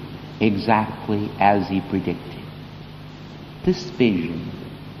fulfilled exactly as he predicted. This vision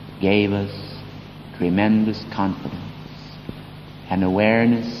gave us tremendous confidence and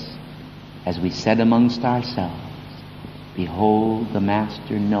awareness as we said amongst ourselves, "Behold, the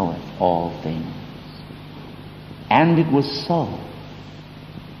Master knoweth all things." And it was so.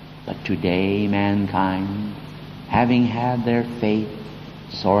 But today mankind, having had their faith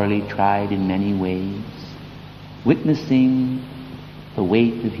sorely tried in many ways, witnessing the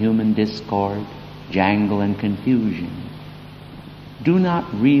weight of human discord, jangle, and confusion, do not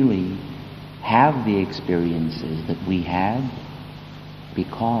really have the experiences that we had,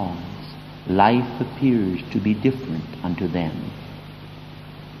 because life appears to be different unto them.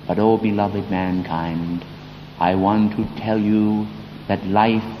 But, O beloved mankind, I want to tell you that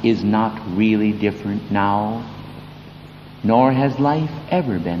life is not really different now, nor has life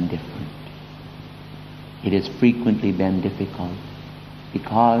ever been different. It has frequently been difficult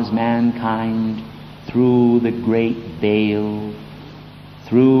because mankind, through the great veil,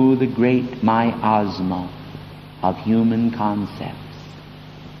 through the great miasma of human concepts,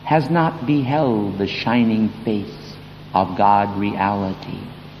 has not beheld the shining face of God reality.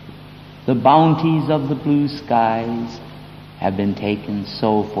 The bounties of the blue skies have been taken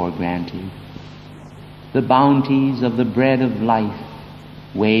so for granted. The bounties of the bread of life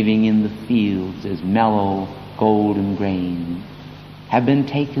waving in the fields as mellow golden grain have been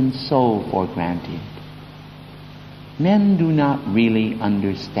taken so for granted. Men do not really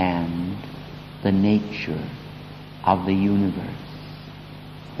understand the nature of the universe.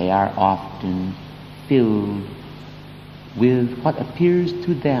 They are often filled with what appears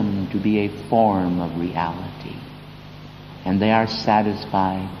to them to be a form of reality, and they are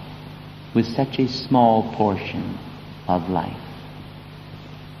satisfied with such a small portion of life.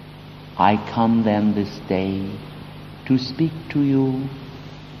 I come then this day to speak to you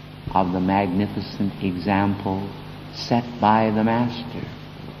of the magnificent example set by the Master,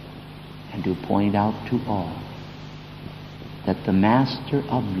 and to point out to all that the Master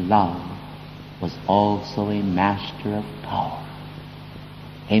of love was also a master of power,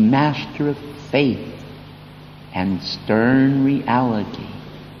 a master of faith and stern reality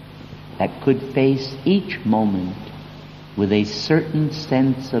that could face each moment with a certain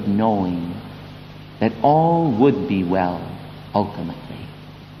sense of knowing that all would be well ultimately,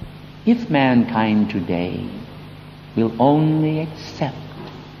 if mankind today will only accept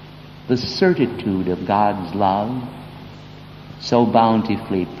the certitude of God's love, so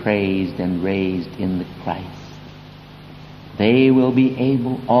bountifully praised and raised in the Christ. They will be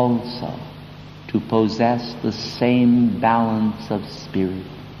able also to possess the same balance of spirit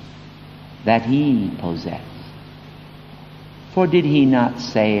that he possessed. For did he not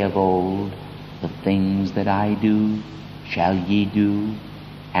say of old, "The things that I do shall ye do,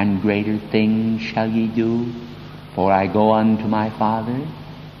 and greater things shall ye do, for I go unto my Father"?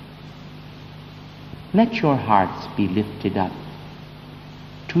 Let your hearts be lifted up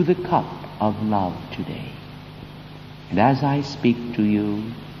to the cup of love today. And as I speak to you,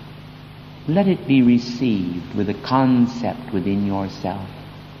 let it be received with a concept within yourself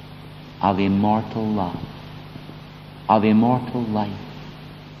of immortal love, of immortal life,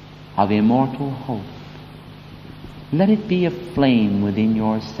 of immortal hope. Let it be a flame within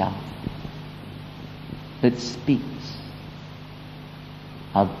yourself that speaks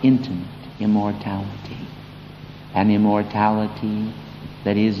of intimate immortality, an immortality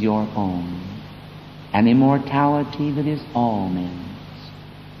that is your own, an immortality that is all men's.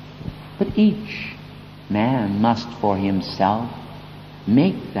 But each man must for himself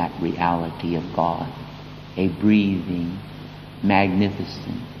make that reality of God a breathing,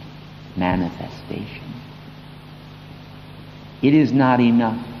 magnificent manifestation. It is not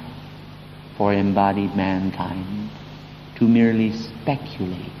enough for embodied mankind to merely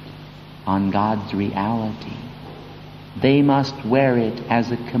speculate on God's reality. They must wear it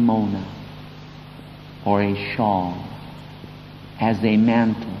as a kimono or a shawl, as a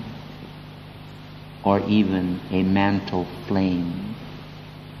mantle, or even a mantle flame.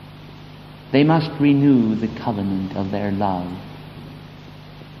 They must renew the covenant of their love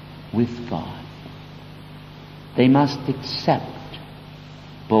with God. They must accept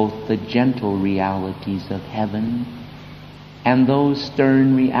both the gentle realities of heaven and those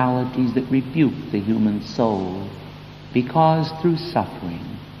stern realities that rebuke the human soul, because through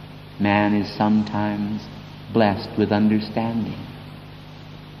suffering man is sometimes blessed with understanding.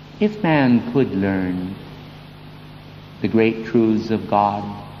 If man could learn the great truths of God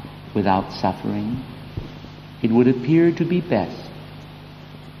without suffering, it would appear to be best.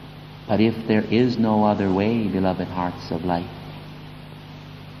 But if there is no other way, beloved hearts of light,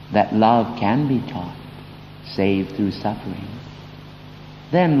 that love can be taught, save through suffering,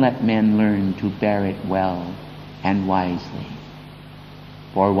 then let men learn to bear it well and wisely.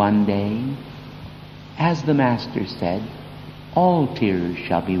 For one day, as the Master said, all tears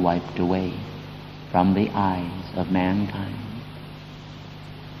shall be wiped away from the eyes of mankind.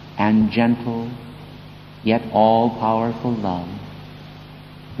 And gentle, yet all-powerful love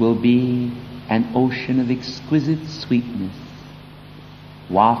will be an ocean of exquisite sweetness,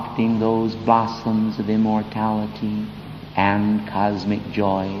 wafting those blossoms of immortality and cosmic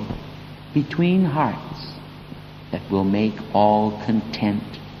joy between hearts that will make all content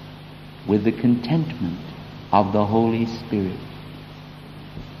with the contentment of the Holy Spirit.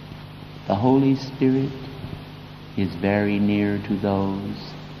 The Holy Spirit is very near to those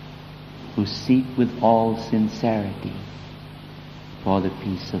who seek with all sincerity for the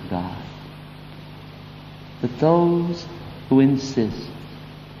peace of God. But those who insist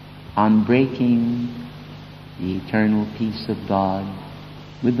on breaking the eternal peace of God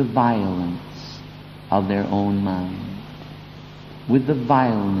with the violence of their own mind, with the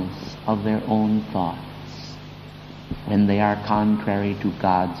vileness of their own thoughts, when they are contrary to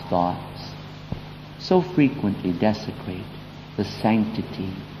God's thoughts, so frequently desecrate the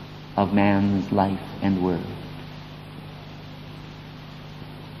sanctity of man's life and word.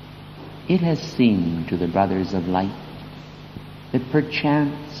 It has seemed to the brothers of light that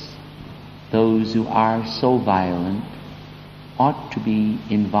perchance those who are so violent ought to be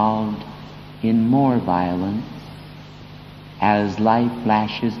involved in more violence as life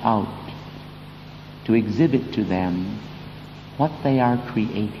lashes out to exhibit to them what they are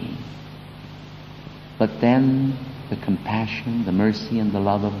creating. But then the compassion, the mercy, and the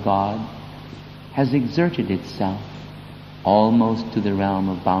love of God has exerted itself almost to the realm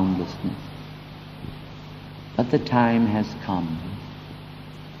of boundlessness. But the time has come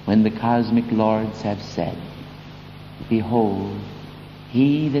when the cosmic lords have said, "Behold,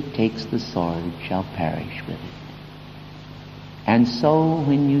 he that takes the sword shall perish with it." And so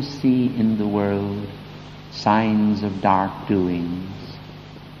when you see in the world signs of dark doings,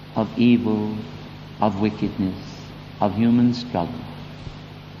 of evil, of wickedness, of human struggle,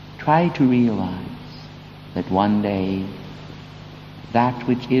 try to realize that one day that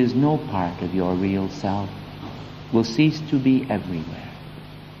which is no part of your real self will cease to be everywhere.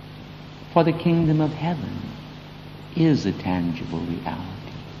 For the kingdom of heaven is a tangible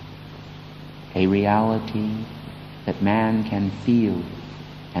reality, a reality that man can feel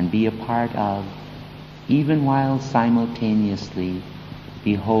and be a part of, even while simultaneously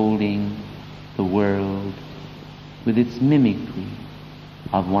beholding the world with its mimicry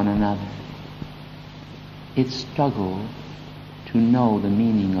of one another, its struggle to know the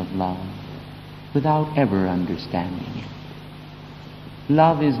meaning of love without ever understanding it.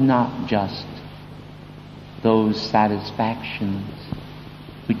 Love is not just those satisfactions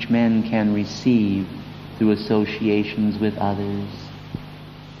which men can receive through associations with others.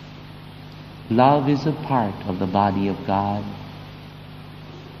 Love is a part of the body of God.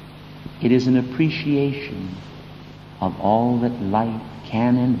 It is an appreciation of all that life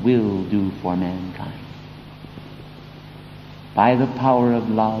can and will do for mankind. By the power of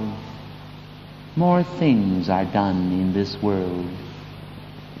love, more things are done in this world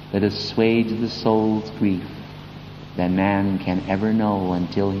that assuage the soul's grief than man can ever know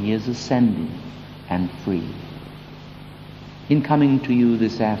until he is ascended and free. In coming to you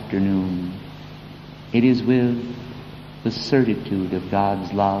this afternoon, it is with the certitude of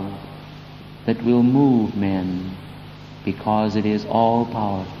God's love that will move men, because it is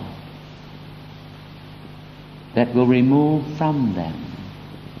all-powerful, that will remove from them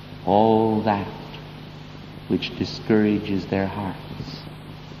all that which discourages their hearts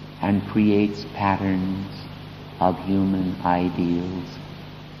and creates patterns of human ideals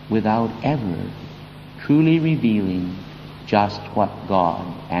without ever truly revealing just what God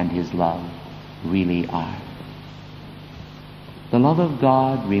and His love really are. The love of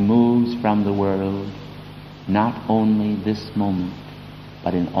God removes from the world not only this moment,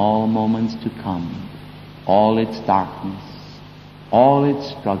 but in all moments to come, all its darkness, all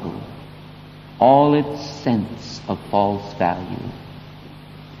its struggle, all its sense of false value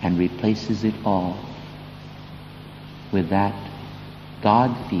and replaces it all with that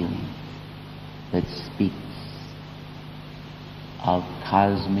God feeling that speaks of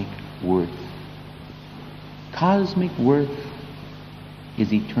cosmic worth. Cosmic worth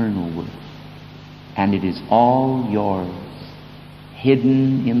is eternal worth, and it is all yours,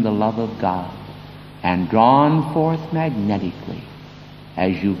 hidden in the love of God and drawn forth magnetically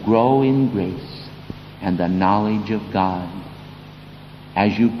as you grow in grace and the knowledge of God,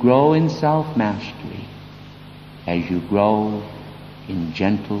 as you grow in self-mastery, as you grow in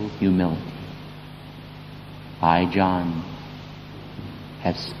gentle humility. I, John,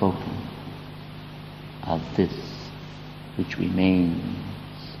 have spoken of this which remains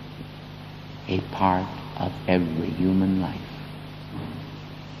a part of every human life,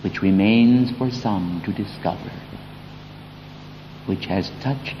 which remains for some to discover, which has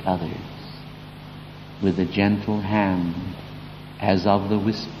touched others with a gentle hand as of the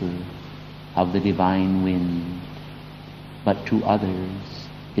whisper of the divine wind, but to others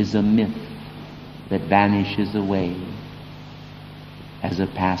is a myth that vanishes away as a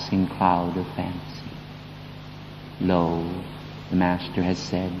passing cloud of fancy. Lo, the Master has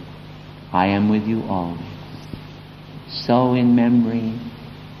said, I am with you always. So in memory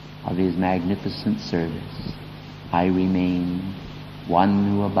of his magnificent service, I remain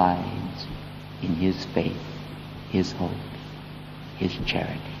one who abides in his faith, his hope, his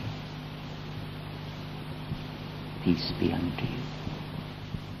charity. Peace be unto you.